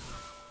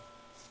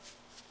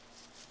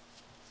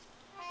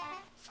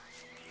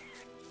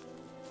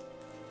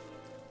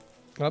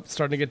 Oh, it's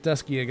starting to get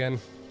dusky again.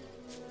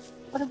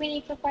 What do we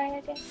need for fire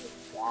again?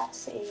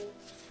 Grass and...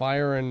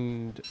 Fire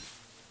and...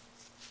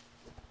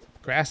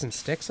 Grass and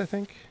sticks, I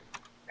think?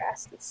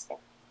 Grass and stick.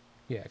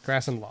 Yeah,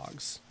 grass and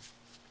logs.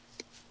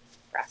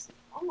 Grass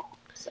and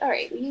logs.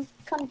 Alright, will you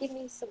come give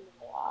me some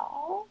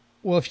log?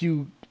 Well, if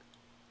you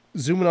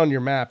zoom in on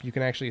your map, you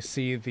can actually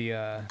see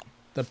the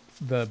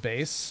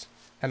base.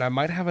 And I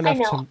might have enough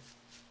to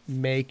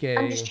make a...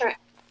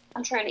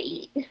 I'm trying to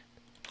eat.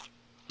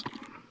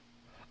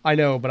 I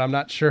know, but I'm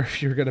not sure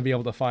if you're going to be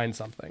able to find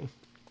something.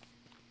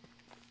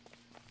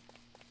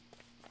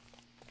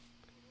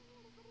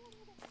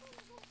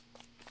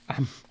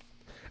 I'm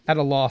at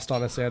a loss,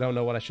 honestly. I don't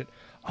know what I should...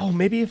 Oh,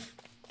 maybe if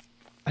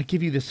I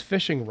give you this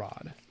fishing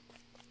rod.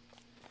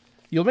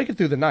 You'll make it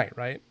through the night,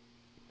 right?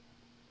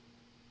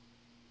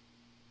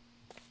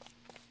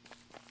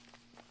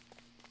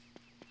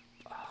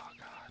 Oh,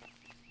 God.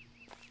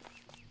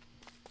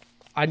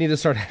 I need to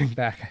start heading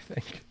back, I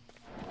think.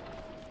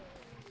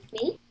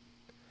 Me?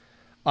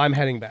 I'm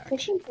heading back.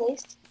 Fishing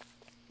place.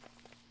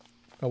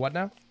 Oh, what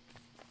now?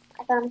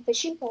 I found a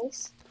fishing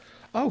place.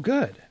 Oh,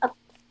 good.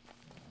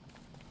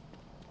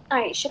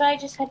 Alright, should I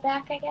just head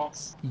back, I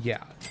guess?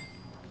 Yeah.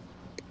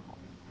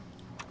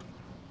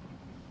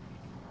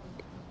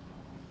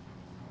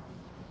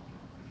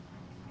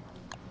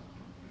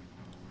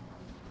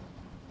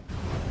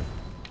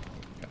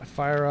 Gotta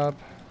fire up.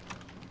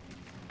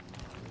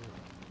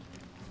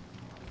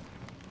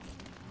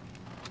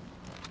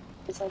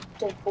 It's like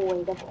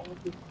devoid of all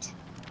heat.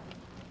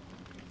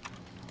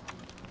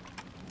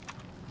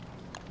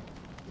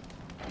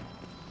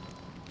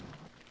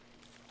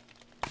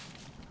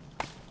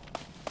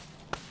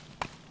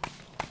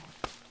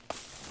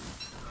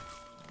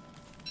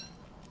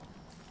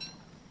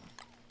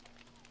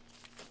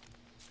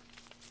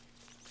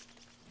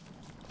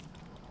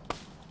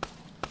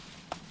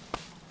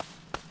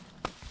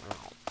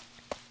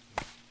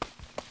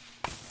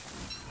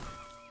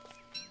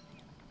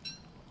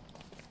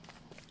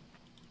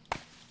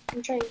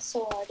 I'm trying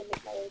so hard to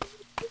make my way to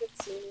you. You can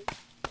see me.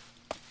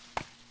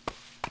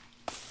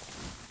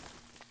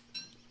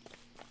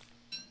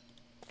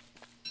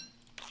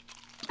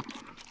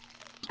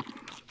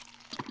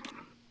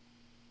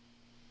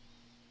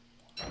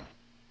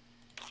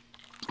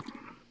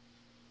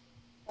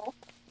 What?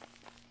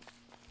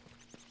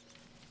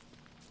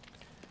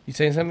 You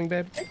saying something,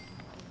 babe?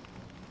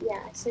 Yeah,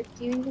 I said,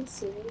 do you even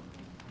see me?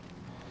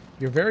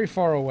 You're very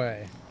far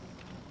away.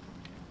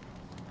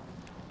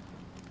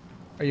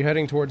 Are you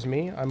heading towards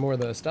me? I'm where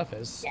the stuff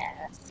is.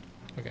 Yes.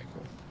 Okay,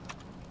 cool.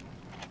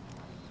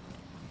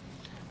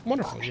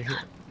 Wonderful, you're here.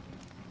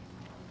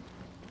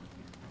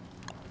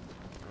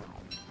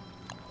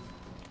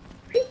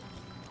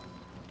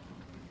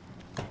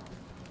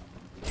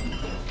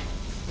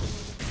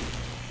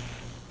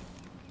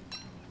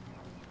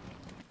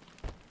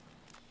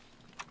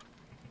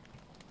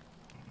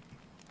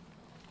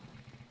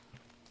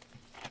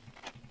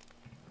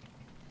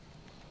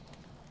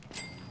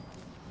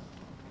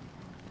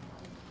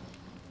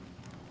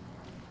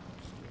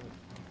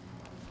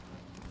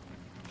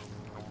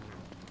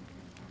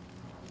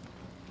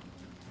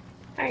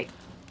 Alright.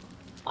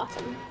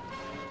 Awesome.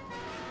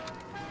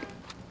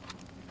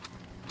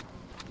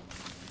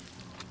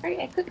 Alright,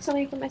 I cooked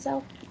something for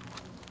myself.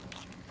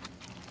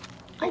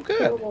 Oh, good.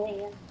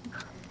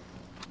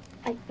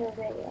 I feel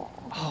really,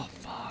 Oh,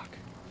 fuck.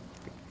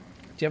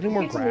 Do you have any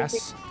more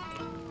grass?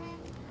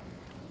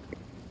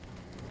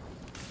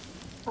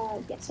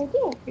 Yes I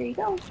do. Here you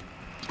go.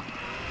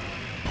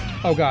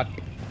 Oh, God.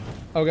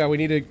 Oh, God, we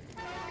need to...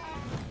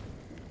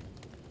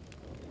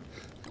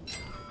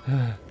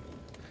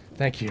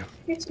 Thank you.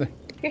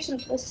 Here's some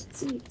twisted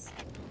seeds.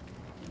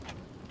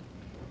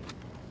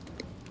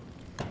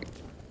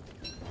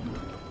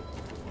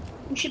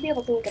 You should be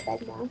able to make a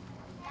bed now.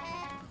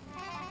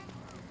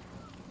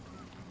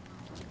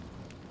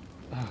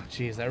 Oh,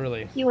 jeez, that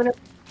really... You wanna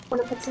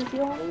put some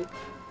fuel on it?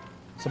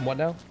 Some what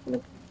now?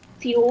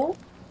 Fuel?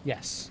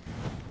 Yes.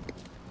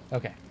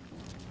 Okay.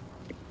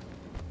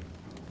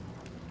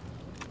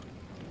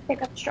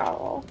 Pick up straw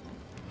roll.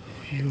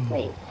 Phew.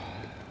 Wait.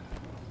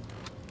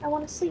 I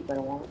want to sleep, but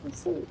I won't let me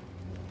sleep.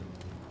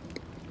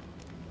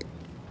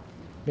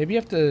 Maybe you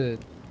have to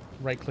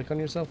right-click on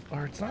yourself.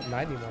 Or it's not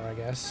night anymore, I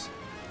guess.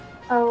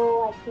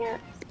 Oh, I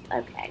can't.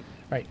 Okay.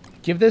 Right.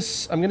 Give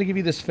this. I'm gonna give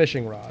you this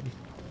fishing rod.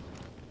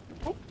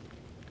 Okay.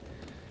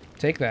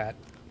 Take that.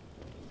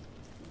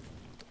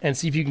 And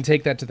see if you can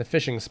take that to the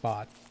fishing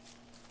spot.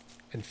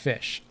 And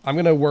fish. I'm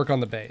gonna work on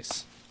the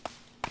base.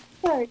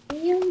 Sure. Do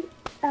you,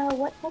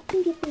 what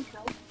can give me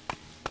help?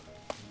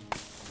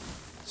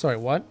 Sorry,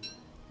 what?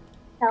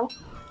 Help?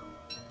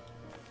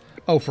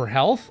 Oh, for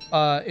health?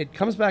 It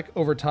comes back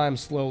over time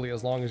slowly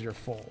as long as you're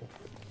full.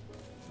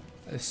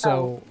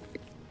 So,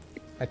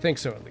 I think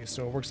so at least.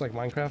 So it works like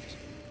Minecraft.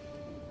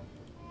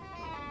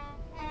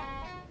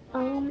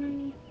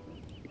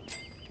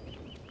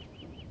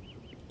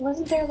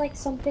 Wasn't there like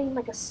something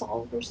like a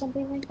salt or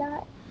something like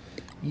that?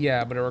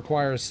 Yeah, but it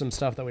requires some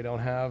stuff that we don't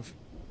have.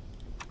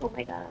 Oh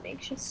my god, I'm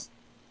anxious.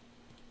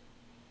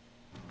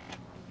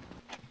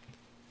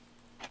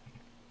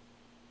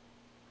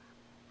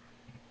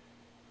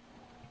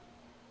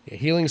 Yeah,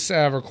 healing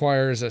salve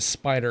requires a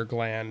spider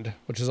gland,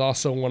 which is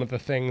also one of the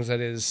things that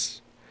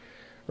is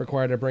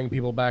required to bring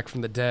people back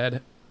from the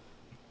dead.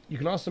 You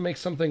can also make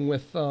something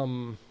with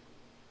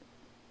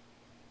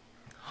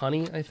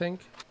honey, I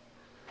think.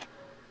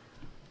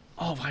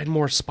 Oh, if I had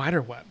more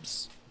spider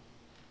webs,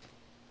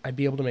 I'd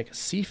be able to make a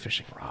sea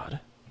fishing rod.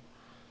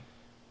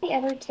 Did I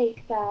ever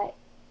take that?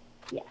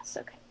 Yes,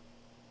 okay.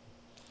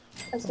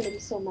 I was gonna be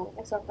so mad at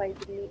myself if I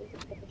didn't even hit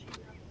the fishing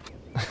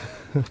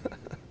rod.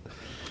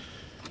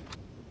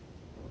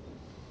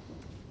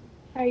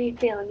 How are you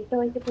feeling? You feel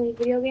like you're playing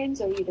video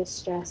games, or are you just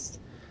stressed?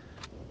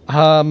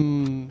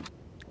 Um,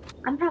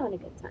 I'm having a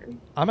good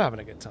time. I'm having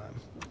a good time.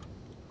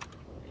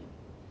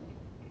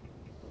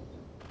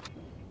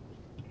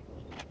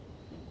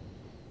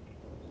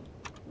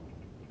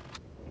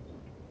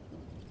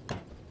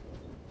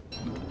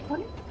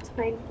 What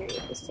time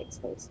period this takes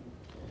place in?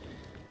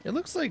 It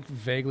looks like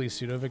vaguely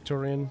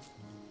pseudo-Victorian.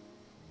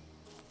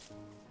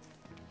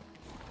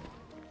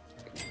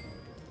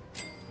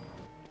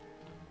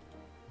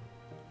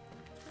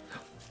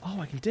 Oh,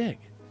 I can dig.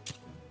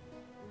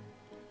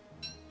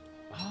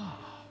 Oh,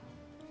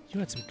 you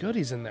had some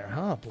goodies in there,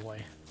 huh,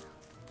 boy?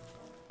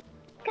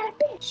 Got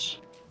a fish.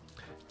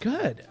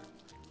 Good.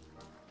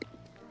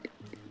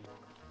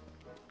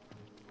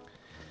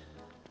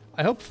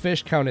 I hope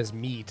fish count as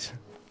meat.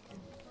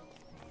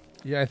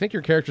 Yeah, I think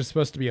your character's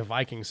supposed to be a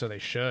Viking, so they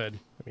should.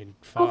 I mean,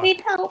 fuck. I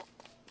need help.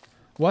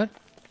 What?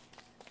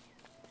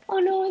 Oh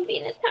no, I'm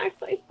being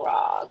attacked by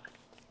frog.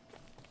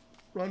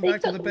 Run They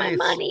back to the took my base.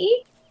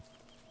 money.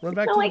 Run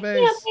back No, to the I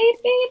base.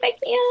 can't, babe. I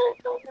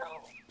can't. Oh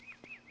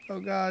no. Oh,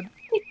 God.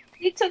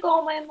 They took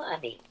all my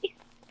money.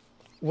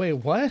 Wait,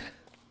 what?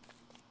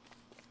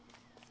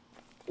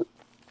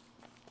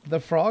 The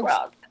frogs?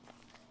 Frog.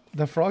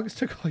 The frogs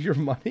took all your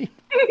money?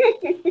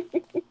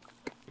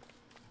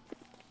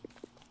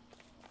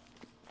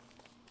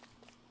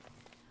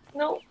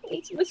 No,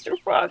 it's Mr.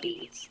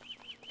 Froggies.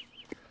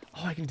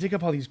 Oh, I can dig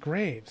up all these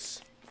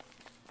graves.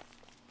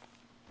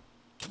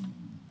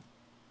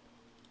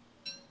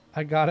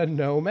 I got a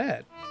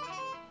nomad.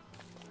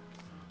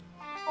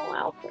 Oh,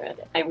 Alfred,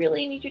 I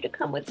really need you to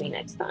come with me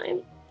next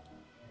time.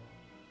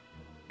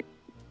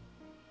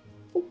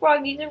 The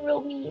Froggies are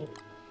real mean.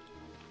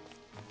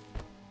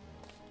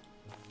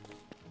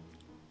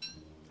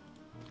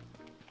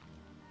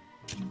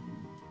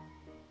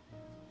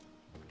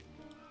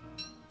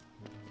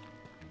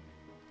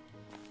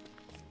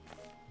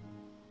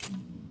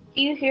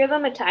 Do you hear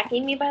them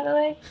attacking me, by the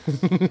way?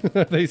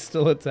 Are they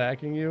still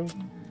attacking you?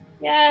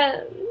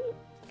 Yeah.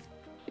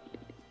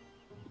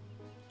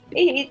 I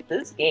hate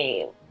this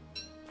game.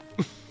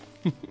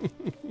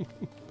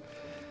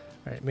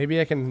 Alright, maybe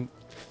I can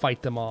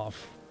fight them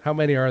off. How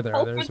many are there?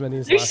 Are there as many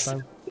as last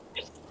time?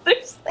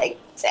 There's like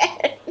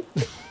 10.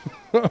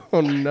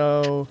 Oh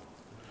no.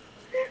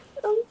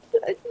 I'm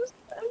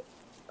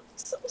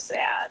so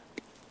sad.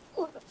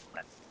 Oh,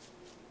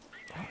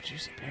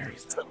 juicy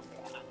berries though.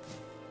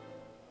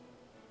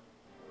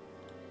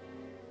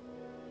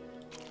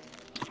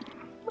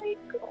 Oh my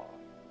god.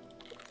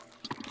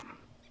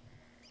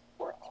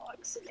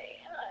 Frogs,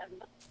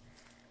 man.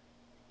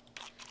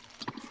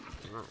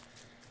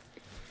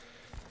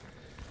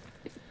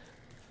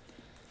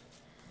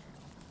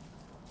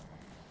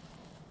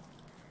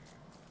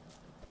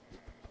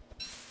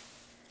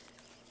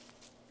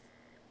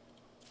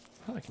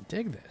 Oh, I can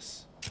dig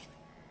this.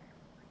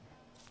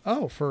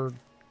 Oh, oh,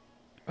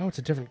 it's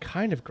a different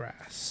kind of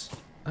grass.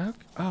 Okay.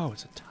 Oh,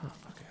 it's a top.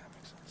 Okay, that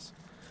makes sense.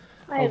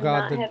 I am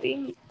not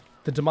having.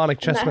 The demonic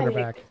chessmen are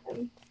back.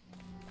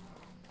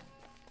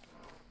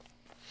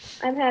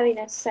 I'm having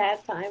a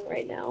sad time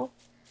right now.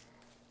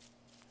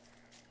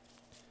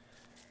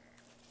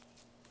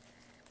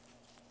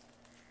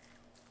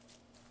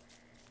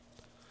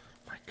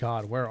 My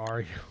God, where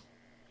are you?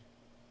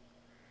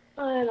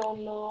 I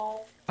don't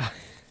know.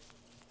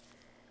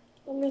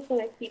 I'm just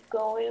gonna keep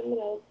going. I'm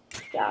gonna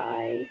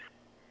die.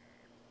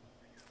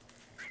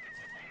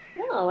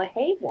 Oh, a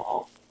hay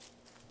wall.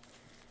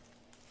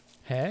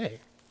 Hey.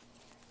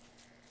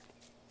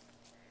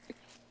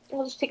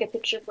 I'll just take a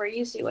picture for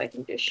you so I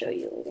can just show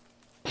you.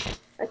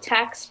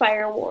 Attack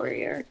Spire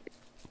Warrior.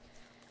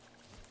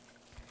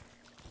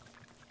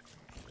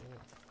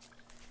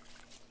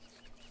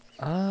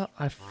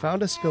 I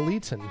found a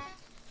skeleton.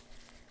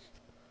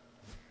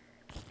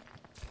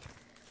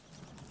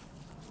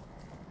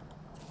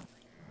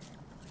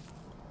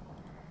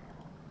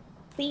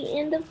 The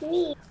end of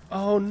me.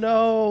 Oh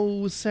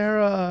no,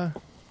 Sarah.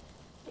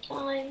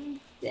 I'm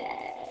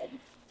dead.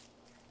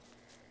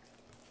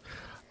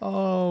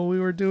 Oh, we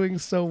were doing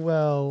so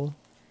well.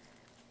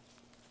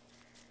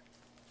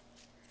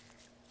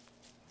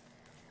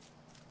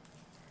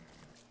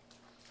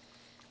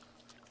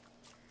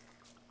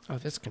 Oh,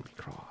 this can be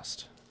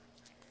crossed.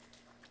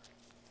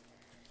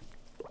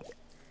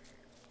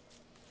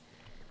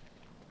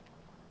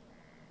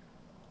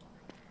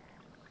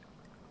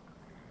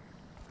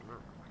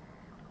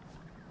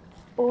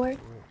 Or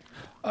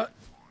Uh,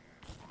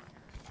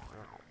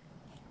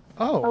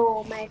 oh,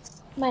 oh,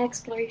 my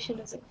exploration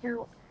doesn't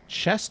count.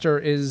 Chester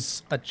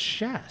is a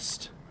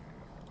chest.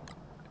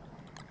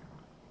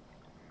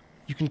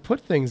 You can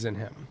put things in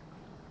him.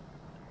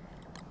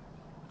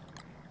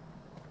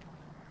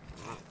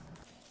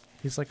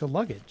 He's like a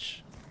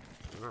luggage.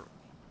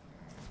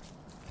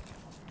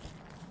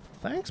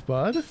 Thanks,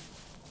 bud.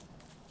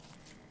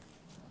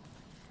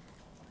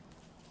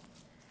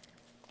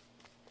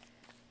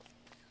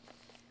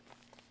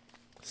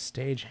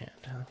 Stagehand,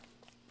 huh?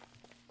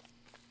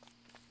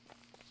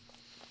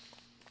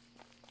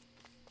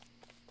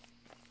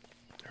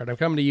 Alright, I'm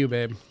coming to you,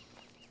 babe.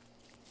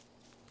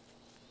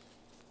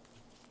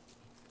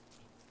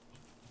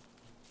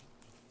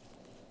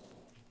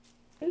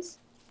 This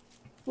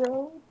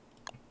road,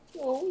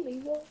 only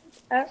road,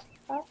 I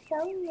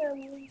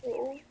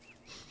road.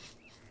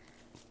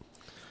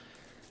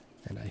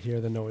 And I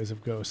hear the noise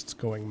of ghosts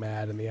going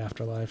mad in the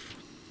afterlife.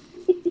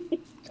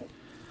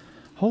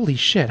 Holy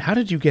shit, how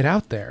did you get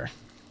out there?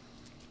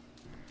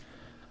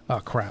 Oh,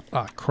 crap.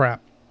 Oh,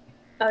 crap.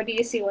 Oh, do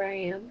you see where I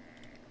am?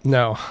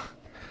 No.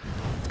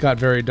 It got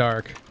very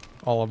dark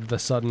all of the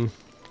sudden.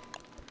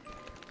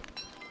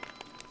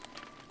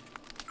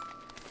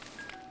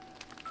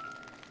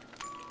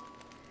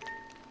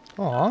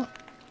 Aw.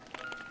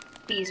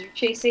 Bees are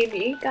chasing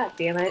me. God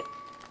damn it.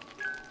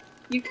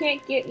 You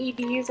can't get me,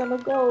 bees. I'm a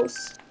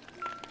ghost.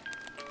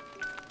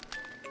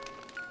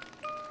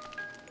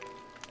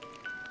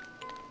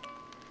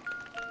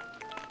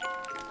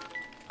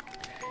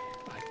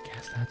 I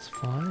guess that's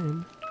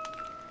fine.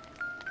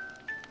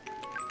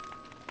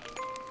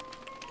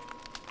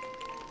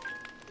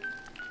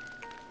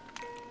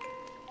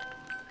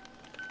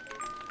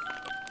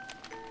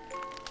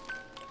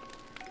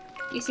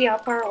 You see how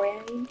far away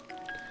I am?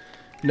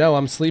 No,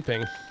 I'm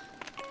sleeping.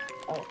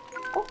 Oh.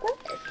 Oh,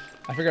 good.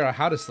 I figured out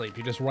how to sleep.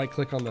 You just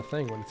right-click on the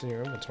thing when it's in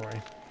your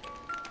inventory.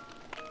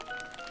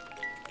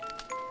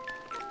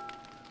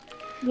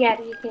 Yeah,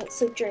 but you can't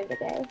sleep during the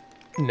day.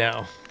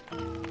 No.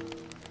 Oh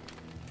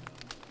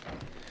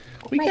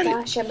my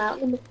gosh, I'm out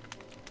in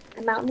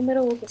the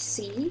middle of the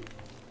sea,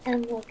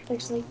 and look,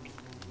 there's like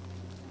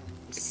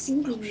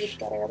seaweed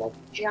that are like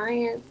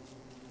giant,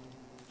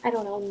 I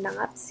don't know,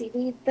 not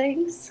seaweed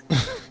things.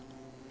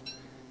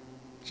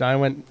 John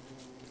went...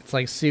 It's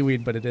like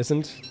seaweed, but it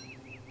isn't.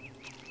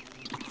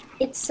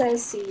 It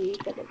says seaweed,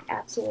 but it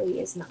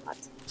absolutely is not.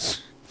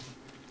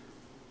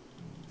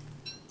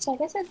 So I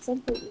guess at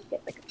some point you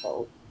get like a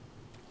boat.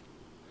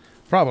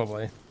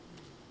 Probably.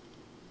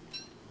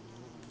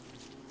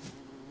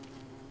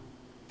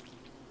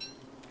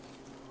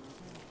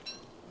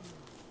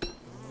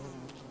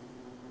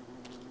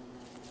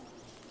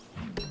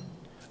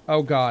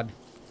 Oh god.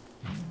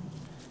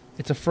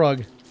 It's a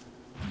frog.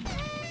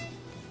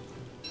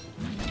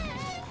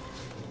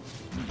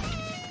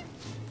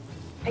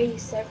 Are you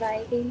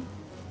surviving?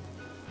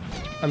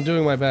 I'm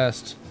doing my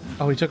best.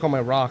 Oh, he took all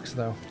my rocks,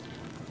 though.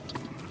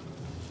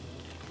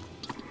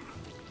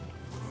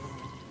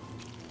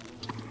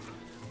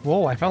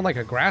 Whoa, I found like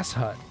a grass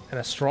hut and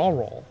a straw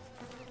roll.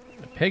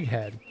 And a pig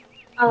head.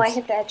 Oh, I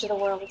hit the edge of the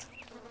world.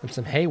 And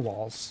some hay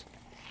walls.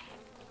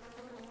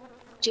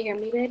 Did you hear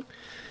me, babe?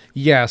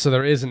 Yeah, so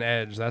there is an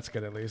edge. That's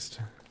good, at least.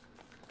 Do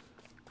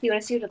you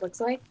want to see what it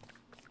looks like?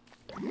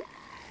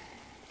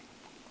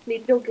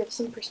 Maybe it'll give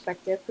some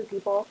perspective for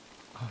people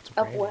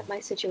of what my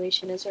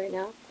situation is right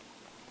now.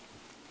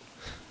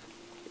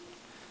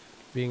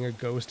 Being a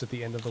ghost at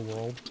the end of the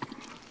world.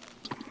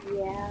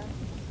 Yeah.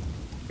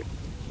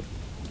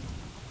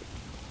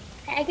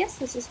 I guess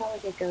this is how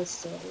like a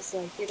ghost is.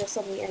 Like you're just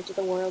on the edge of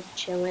the world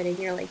chilling and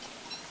you're like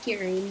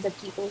hearing the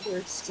people who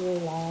are still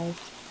alive.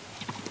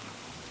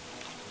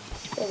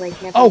 They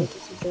like never get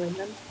to join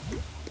them.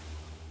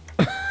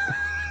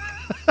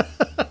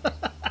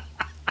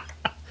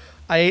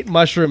 I ate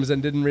mushrooms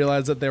and didn't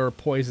realize that they were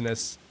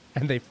poisonous.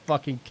 And they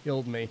fucking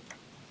killed me.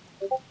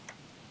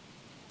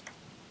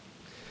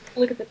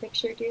 Look at the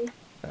picture, dude.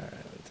 Alright, let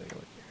me take a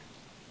look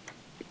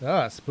here.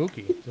 Ah,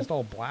 spooky. Just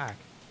all black.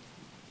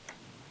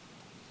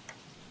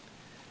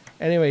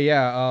 Anyway,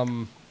 yeah,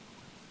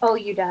 Oh,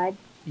 you died?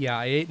 yeah,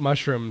 I ate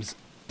mushrooms.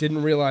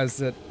 Didn't realize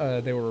that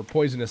they were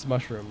poisonous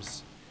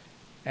mushrooms.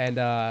 And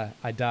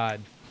I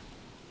died.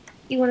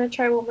 You want to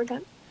try one more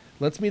time?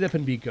 Let's meet up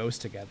and be ghosts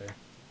together.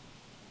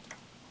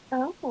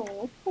 Oh,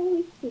 that's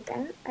really cute. need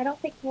that. I don't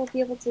think we'll be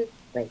able to,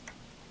 like,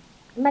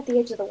 I'm at the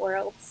edge of the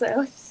world,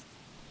 so.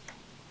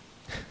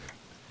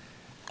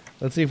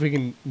 Let's see if we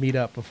can meet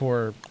up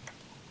before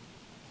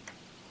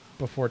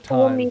We'll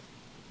time. meet,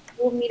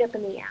 we'll meet up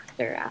in the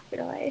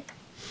afterlife.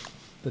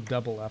 The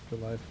double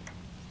afterlife.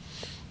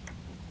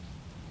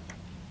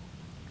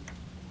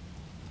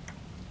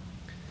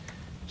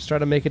 Just try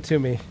to make it to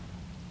me.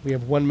 We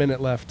have 1 minute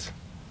left.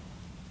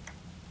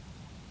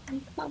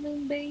 I'm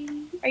coming, babe.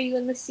 Are you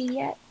in the sea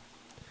yet?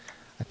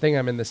 I think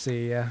I'm in the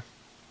sea, yeah.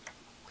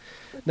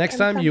 Next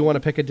I'm time, you want to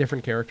coming. pick a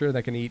different character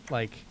that can eat,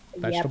 like,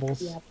 Yep,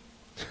 vegetables. yep,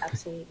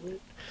 absolutely.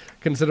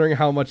 Considering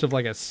how much of,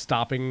 like, a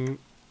stopping,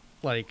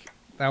 like,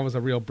 that was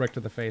a real brick to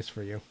the face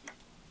for you.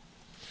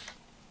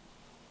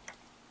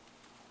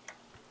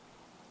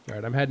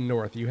 Alright, I'm heading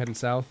north. You heading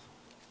south?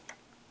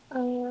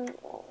 Uh,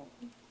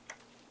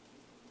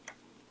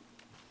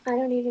 I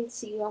don't even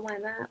see you on my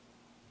map.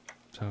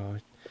 So,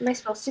 Am I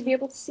supposed to be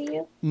able to see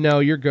you? no,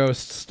 your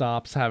ghost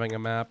stops having a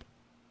map.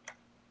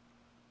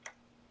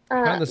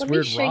 Found this Let me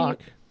weird show you. rock.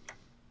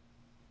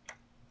 It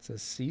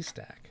says sea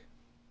stack.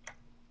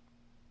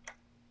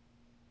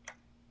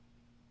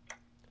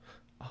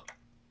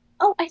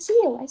 Oh, I see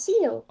you. I see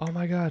you. Oh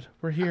my god,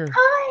 we're here.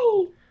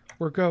 Hi.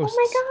 We're Oh ghosts.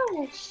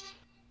 my gosh.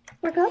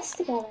 We're ghosts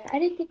together. I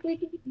didn't think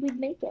we'd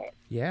make it.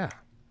 Yeah.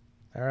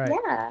 Alright.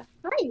 Yeah.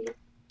 Hi.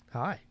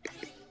 Hi.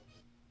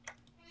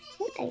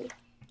 Hi.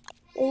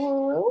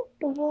 Ooh,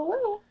 ooh,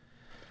 ooh.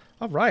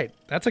 Alright.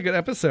 That's a good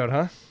episode,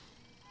 huh?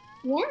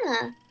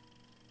 Yeah.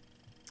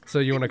 So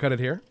you want to cut it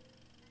here?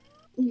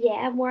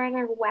 Yeah, more on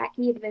our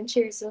wacky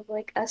adventures of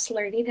like us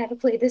learning how to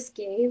play this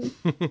game.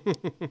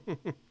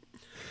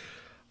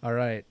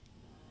 Alright.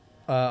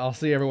 I'll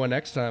see everyone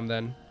next time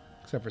then.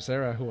 Except for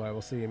Sarah, who I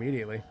will see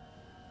immediately.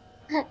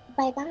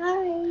 Bye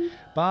bye.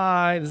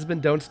 Bye. This has been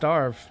Don't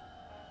Starve.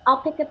 I'll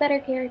pick a better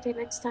character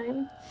next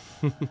time.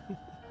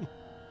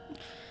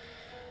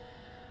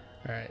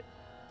 Alright.